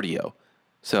is cardio.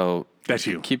 So that's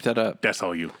you. Keep that up. That's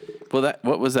all you. Well,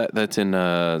 what was that? That's in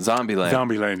Zombieland.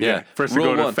 Zombieland, yeah. First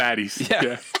rule to go 1. to Fatties.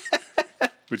 Yeah.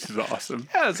 Which is awesome.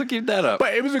 Yeah, so keep that up.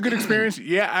 But it was a good experience.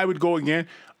 Yeah, I would go again.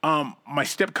 My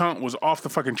step count was off the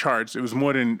fucking charts. It was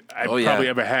more than I probably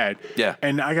ever had. Yeah.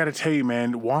 And I got to tell you,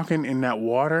 man, walking in that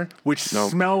water, which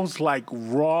smells like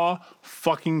raw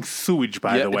fucking sewage,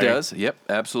 by the way. It does. Yep,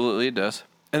 absolutely it does.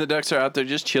 And the ducks are out there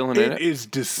just chilling in it. It is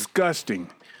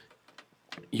disgusting.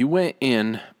 You went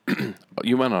on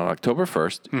October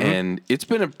 1st, and it's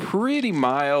been a pretty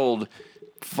mild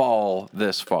fall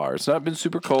this far. It's not been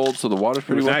super cold, so the water's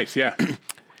pretty nice, yeah.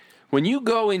 When you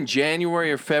go in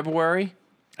January or February,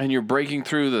 and you're breaking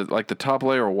through the top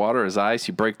layer of water is ice,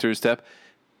 you break through a step,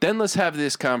 then let's have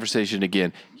this conversation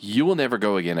again. You will never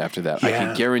go again after that. I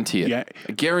can guarantee it. Yeah.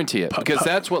 I guarantee it, because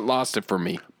that's what lost it for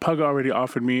me. Pug already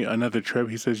offered me another trip.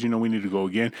 He says, we need to go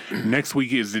again. Next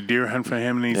week is the deer hunt for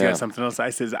him, and he's got something else.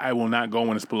 I says, I will not go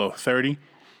when it's below 30.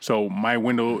 So my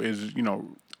window is,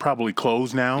 probably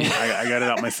closed now. I got it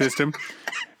out my system.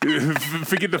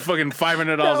 Forget the fucking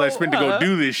 $500 I spent to go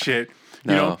do this shit.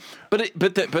 You know?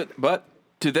 But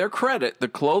to their credit, the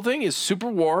clothing is super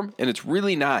warm and it's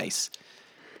really nice.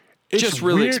 It's just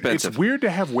really expensive. It's weird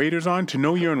to have waders on, to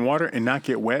know you're in water and not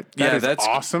get wet. That's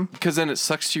awesome. Because then it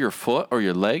sucks to your foot or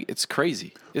your leg. It's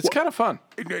crazy. It's kind of fun.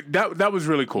 That was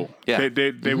really cool. Yeah.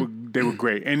 They were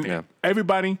great. And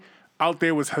everybody out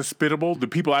there was hospitable. The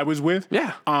people I was with.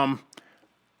 Yeah.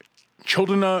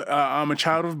 Children, I'm a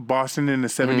child of Boston in the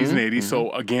 70s and 80s. So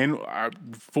again,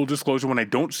 full disclosure, when I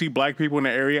don't see black people in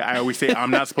the area, I always say I'm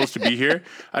not supposed to be here.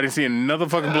 I didn't see another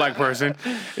fucking black person.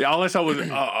 All I saw was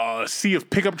a sea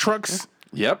of pickup trucks.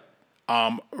 Yep.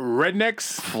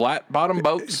 Rednecks. Flat bottom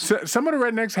boats. Some of the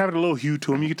rednecks have a little hue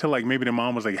to them. You could tell like maybe their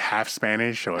mom was like half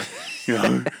Spanish or,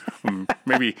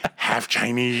 maybe half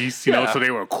Chinese, so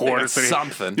they were a quarter. So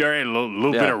something. They're a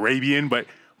little bit Arabian, but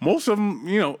most of them,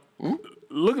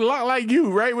 look a lot like you,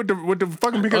 right? With the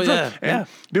fucking pickup truck. And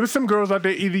there was some girls out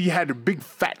there. Either you had a big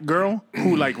fat girl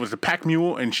who like was a pack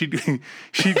mule and she'd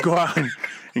go out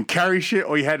and carry shit,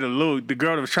 or you had the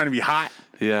girl that was trying to be hot.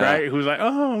 Yeah. Right? Who's like,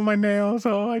 oh, my nails.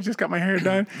 Oh, I just got my hair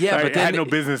done. Yeah, like, but then had no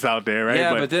business out there, right?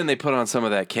 Yeah, but then they put on some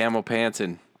of that camel pants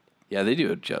and they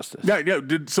do it justice. Yeah.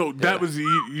 So that was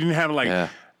you didn't have like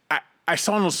I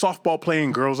saw no softball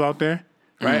playing girls out there.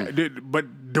 Right, but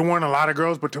there weren't a lot of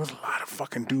girls, but there was a lot of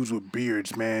fucking dudes with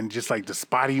beards, man. Just like the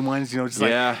spotty ones, just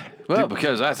like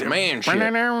because that's man shit.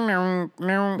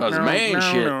 That's man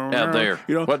shit out there.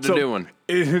 What they're doing?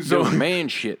 Doing man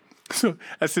shit. So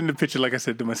I send the picture, like I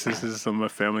said, to my sisters, some of my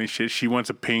family and shit. She wants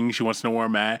a ping. She wants to know where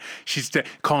I'm at. She's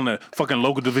calling the fucking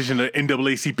local division of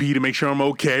NAACP to make sure I'm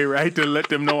okay, right? To let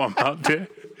them know I'm out there.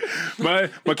 My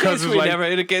cousin's like,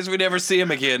 in case we never see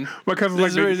him again. My cousin's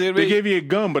like, they gave you a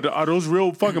gun, but are those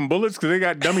real fucking bullets? Because they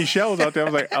got dummy shells out there. I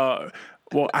was like,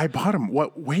 well, I bought them.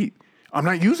 What? Wait, I'm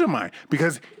not using mine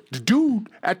because the dude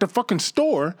at the fucking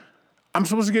store, I'm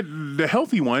supposed to get the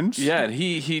healthy ones. Yeah, and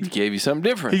he gave you something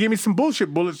different. He gave me some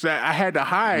bullshit bullets that I had to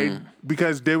hide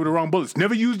because they were the wrong bullets.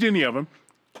 Never used any of them.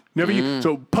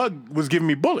 So Pug was giving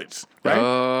me bullets, right?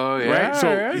 Oh, yeah. Right?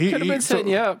 So he could have been setting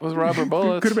you up with rubber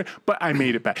bullets. Could have been, but I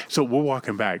made it back. So we're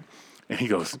walking back, and he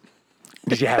goes,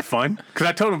 did you have fun? Because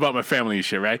I told him about my family and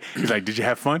shit, right? He's like, did you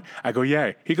have fun? I go,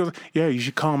 yeah. He goes, yeah, you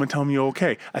should call him and tell him you're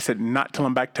okay. I said, not till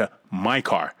I'm back to my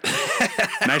car.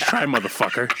 Nice try,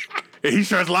 motherfucker. And he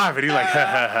starts laughing. He's like, ha,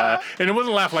 ha, ha. And it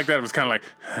wasn't a laugh like that. It was kind of like,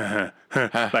 ha, ha,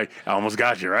 ha. Like, I almost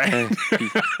got you, right? He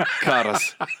caught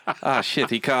us. Ah, shit,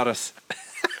 he caught us.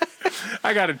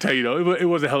 I got to tell you, though, it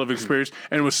was a hell of an experience.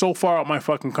 And it was so far out my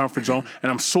fucking comfort zone.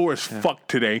 And I'm sore as fuck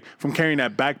today from carrying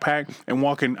that backpack and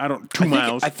walking, 2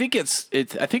 miles. I think it's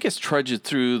trudging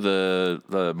through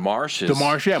the marshes. The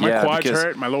marsh, yeah. My quads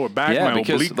hurt, my lower back, my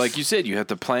obliques. Like you said, you have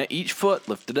to plant each foot,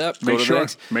 lift it up, Make sure.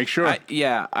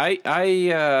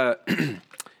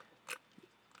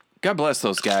 God bless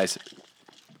those guys.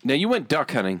 Now, you went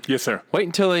duck hunting. Yes, sir. Wait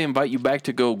until they invite you back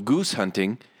to go goose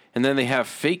hunting. And then they have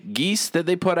fake geese that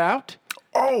they put out.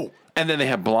 Oh! And then they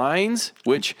have blinds,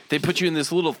 which they put you in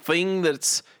this little thing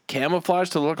that's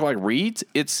camouflaged to look like reeds.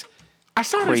 It's I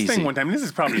saw crazy. This thing one time. This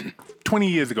is probably 20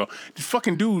 years ago. These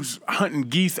fucking dudes hunting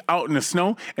geese out in the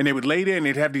snow, and they would lay there, and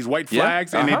they'd have these white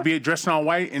flags, and they'd be dressed all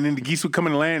white, and then the geese would come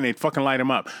in the land, and they'd fucking light them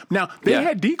up. Now, they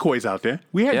had decoys out there.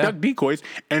 We had duck decoys,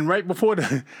 and right before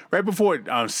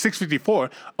 6:54,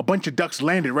 a bunch of ducks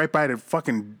landed right by the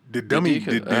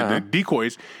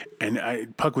decoys,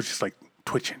 and Pug was just like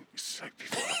twitching. He's like, these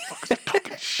motherfuckers are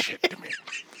talking shit to me.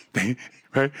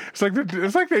 Right? It's like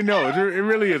they know. It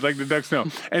really is like the ducks know.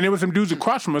 And there was some dudes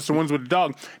across from us, the ones with the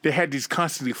dog. They had these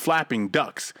constantly flapping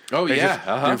ducks. Oh,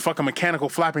 They're fucking mechanical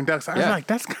flapping ducks. I was like,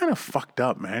 that's kind of fucked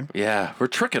up, man. Yeah, we're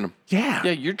tricking them. Yeah,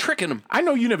 you're tricking them. I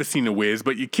know you never seen The Wiz,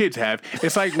 but your kids have.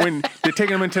 It's like when they're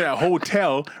taking them into that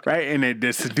hotel, right? And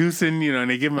they're seducing, and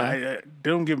they give them. They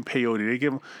don't give them peyote.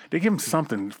 They give them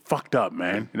something fucked up,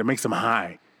 man. And it makes them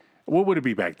high. What would it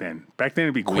be back then? Back then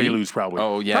it'd be Quaaludes probably.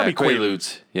 Oh yeah, probably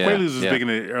Quaaludes. Yeah, Quaaludes was big in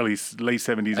the late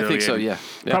 70s. I think so. Yeah.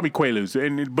 Probably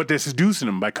Quaaludes, but they're seducing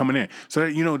them by coming in. So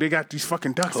that, they got these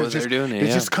fucking ducks. They're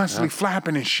just constantly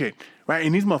flapping and shit, right?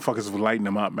 And these motherfuckers were lighting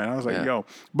them up, man. I was like, yo.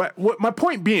 But what my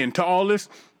point being to all this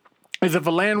is, if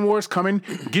a land war's coming,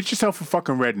 get yourself a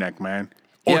fucking redneck, man,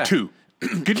 or two.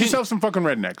 Get yourself some fucking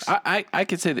rednecks. I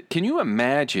could say that. Can you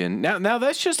imagine? Now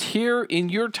that's just here in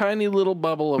your tiny little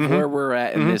bubble of where we're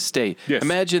at in this state. Yes.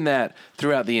 Imagine that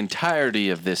throughout the entirety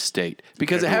of this state,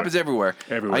 because it happens everywhere.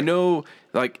 Everywhere. I know,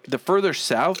 like, the further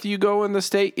south you go in the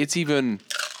state, it's even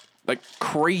like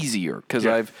crazier because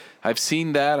I've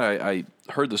seen that. I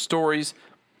heard the stories.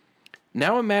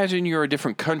 Now imagine you're a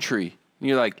different country. And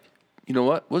you're like, you know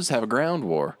what? We'll just have a ground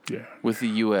war with the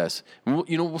U.S.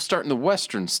 We'll start in the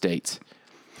western states.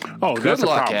 Oh, Good that's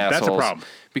luck, a problem. assholes. That's a problem.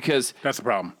 Because That's a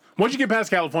problem. Once you get past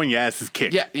California, your ass is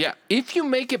kicked. yeah. If you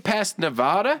make it past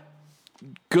Nevada,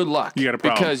 good luck. You got a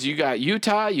problem. Because you got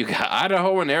Utah, you got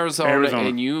Idaho, and Arizona,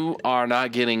 and you are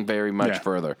not getting very much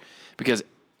further. Because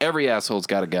every asshole's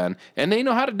got a gun, and they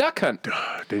know how to duck hunt.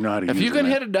 They know how to use it. If you can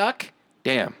man. hit a duck,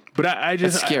 damn. But I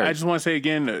just scary. I just want to say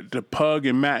again, the Pug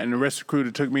and Matt and the rest of the crew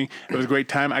that took me, it was a great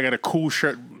time. I got a cool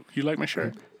shirt. You like my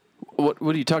shirt? What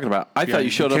are you talking about? I thought you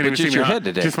showed up can't with even see just me, your huh? head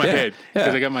today. Just my head.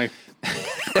 Because I got my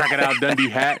Crocodile Dundee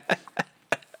hat.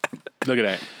 Look at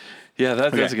that. Yeah,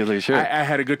 that's a good looking shirt. I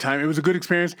had a good time. It was a good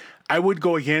experience. I would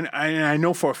go again. And I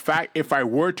know for a fact if I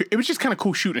were to, it was just kind of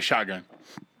cool shooting a shotgun.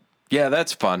 Yeah,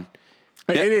 that's fun.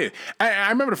 It is. I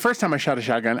remember the first time I shot a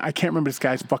shotgun. I can't remember this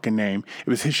guy's fucking name. It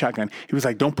was his shotgun. He was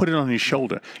like, "Don't put it on your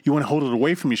shoulder. You want to hold it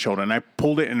away from your shoulder." And I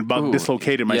pulled it and about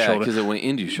dislocated my shoulder. because it went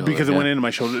into your shoulder. Because it went into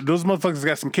my shoulder. Those motherfuckers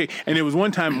got some kick. And it was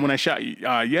one time when I shot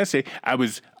yesterday, I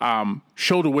was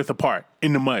shoulder width apart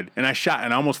in the mud. And I shot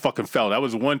and I almost fucking fell. That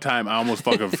was one time I almost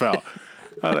fucking fell.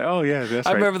 I was like, oh, yeah, that's right.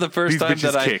 I remember the first These time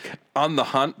bitches that kick. on the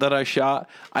hunt that I shot,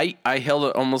 I held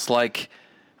it almost like,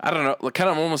 I don't know, kind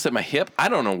of almost at my hip. I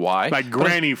don't know why. Like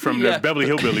Granny from the Beverly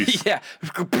Hillbillies. Yeah.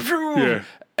 Yeah.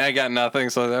 I got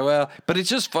nothing. So I was like, well, but it's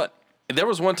just fun. There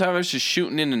was one time I was just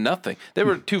shooting into nothing. They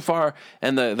were too far,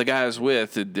 and the guy I was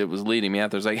with, it was leading me out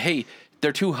there, was like, hey,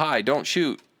 they're too high. Don't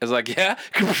shoot. I was like, yeah?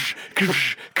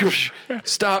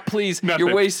 Stop, please. Nothing.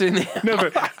 You're wasting it. No,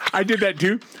 but I did that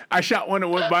too. I shot one that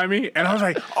went by me, and I was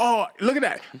like, oh, look at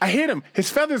that. I hit him. His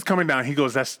feather's coming down. He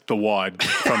goes, that's the wad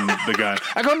from the gun.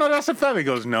 I go, no, that's a feather. He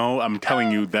goes, no, I'm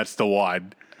telling you, that's the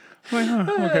wad. I'm like,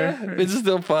 oh, okay. It's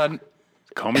still fun.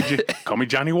 Call me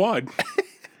Johnny Wad.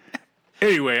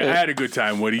 Anyway, I had a good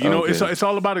time, Woody. You know, it's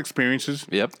all about experiences.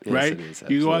 Yep. Yes, right? it is,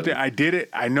 You go out there. I did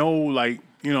it. I know, like,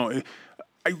 you know,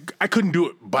 I couldn't do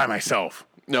it by myself.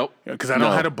 Nope. Because I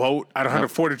don't have a boat. I don't have the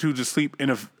fortitude to sleep in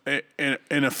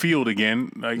a field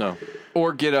again. Like, No.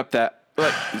 Or get up that.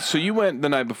 Like, so you went the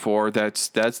night before. That's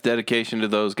dedication to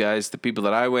those guys. The people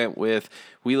that I went with,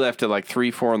 we left at like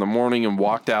 3-4 in the morning and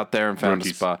walked out there and found a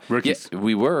spot. Rookies. Yeah,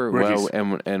 we were. Rookies.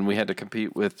 Well, and we had to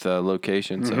compete with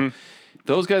location. So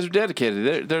those guys are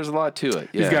dedicated. There's a lot to it.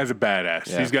 Yeah. These guys are badass.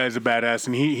 Yeah. These guys are badass,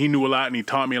 and he knew a lot, and he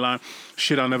taught me a lot.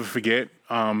 Shit, I'll never forget.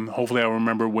 Hopefully, I'll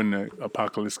remember when the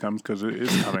apocalypse comes because it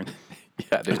is coming.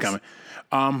 Yeah, it is. It's coming.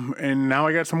 And now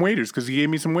I got some waders because he gave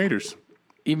me some waders.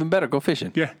 Even better, go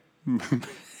fishing. Yeah.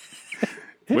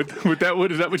 with that,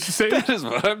 what is that? What you say? That is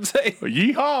what I'm saying.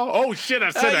 Yeehaw! Oh shit!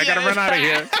 I said it. I gotta run out of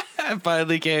here. I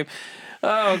finally came.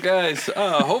 Oh, guys.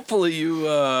 Hopefully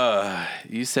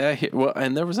you sat here. Well,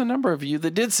 and there was a number of you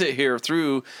that did sit here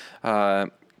through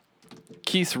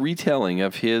Keith's retelling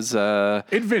of his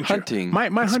Adventure. hunting My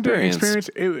hunting experience.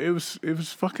 experience. It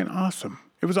was fucking awesome.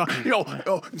 It was so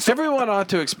Everyone ought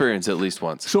to experience it at least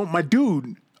once. So my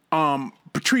dude,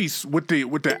 Patrice, with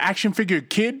the action figure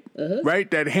kid, right?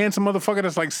 That handsome motherfucker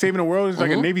that's like saving the world. He's like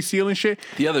a Navy SEAL and shit.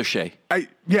 The other Shay.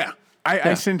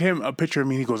 I sent him a picture of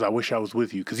me. And he goes, "I wish I was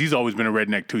with you," because he's always been a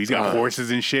redneck too. He's got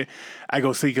horses and shit. I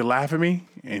go, "So you could laugh at me?"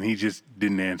 And he just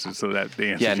didn't answer. So that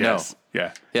the answer is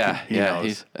yes. Yeah. He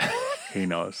knows. He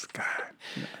knows. God,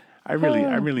 I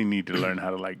really need to learn how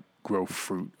to like grow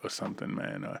fruit or something,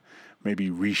 man.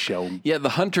 Maybe reshell. Yeah, the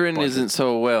hunting isn't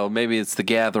so well. Maybe it's the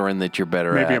gathering that you're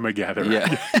better at. Maybe I'm a gatherer.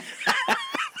 Yeah.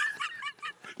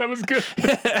 That was good.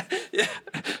 Yeah.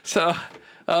 So,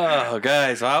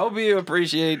 guys, I hope you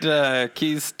appreciate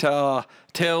Keith's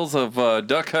tales of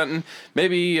duck hunting.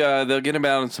 Maybe they'll get him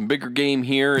out on some bigger game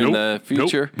here in the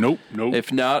future. Nope.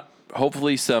 If not,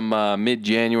 hopefully some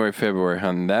mid-January, February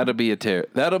hunting. That'll be a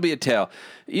tale.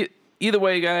 Either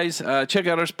way, guys, check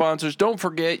out our sponsors. Don't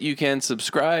forget you can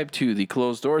subscribe to the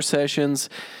Closed Door Sessions.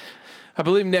 I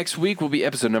believe next week will be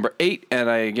episode number 8, and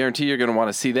I guarantee you're going to want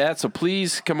to see that. So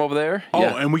please come over there. Oh,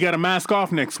 and we got a mask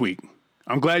off next week.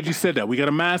 I'm glad you said that. We got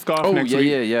a mask off next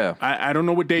week. Yeah. I don't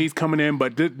know what day he's coming in,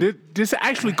 but this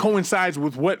actually coincides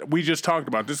with what we just talked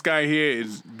about. This guy here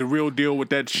is the real deal with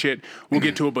that shit. We'll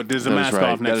get to it, but there's a mask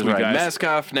off next week, guys. Mask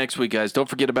off next week, guys. Don't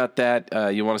forget about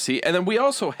that. You want to see. And then we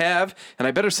also have, and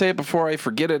I better say it before I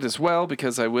forget it as well,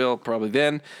 because I will probably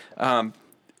then,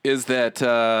 is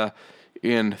that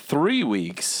in 3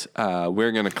 weeks,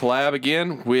 we're going to collab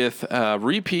again with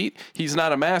Repeat. He's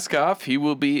not a mask off. He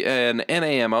will be an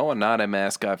NAMO, and not a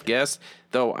mask off guest,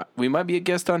 though we might be a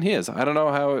guest on his. I don't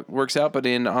know how it works out, but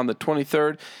on the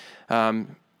 23rd,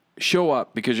 show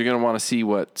up because you're going to want to see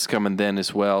what's coming then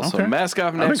as well. Okay. So mask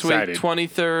off next week,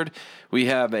 23rd. We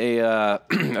have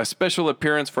a special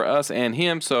appearance for us and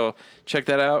him, so check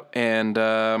that out. And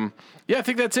yeah, I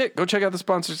think that's it. Go check out the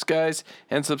sponsors, guys,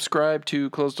 and subscribe to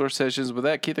Closed Door Sessions. With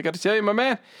that, Keith, I got to tell you, my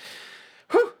man,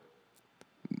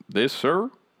 this, sir,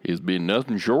 has been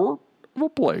nothing short of a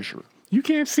pleasure. You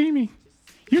can't see me.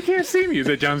 You can't see me. Is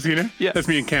that John Cena? Yes. That's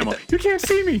me and Camel. You can't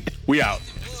see me. We out.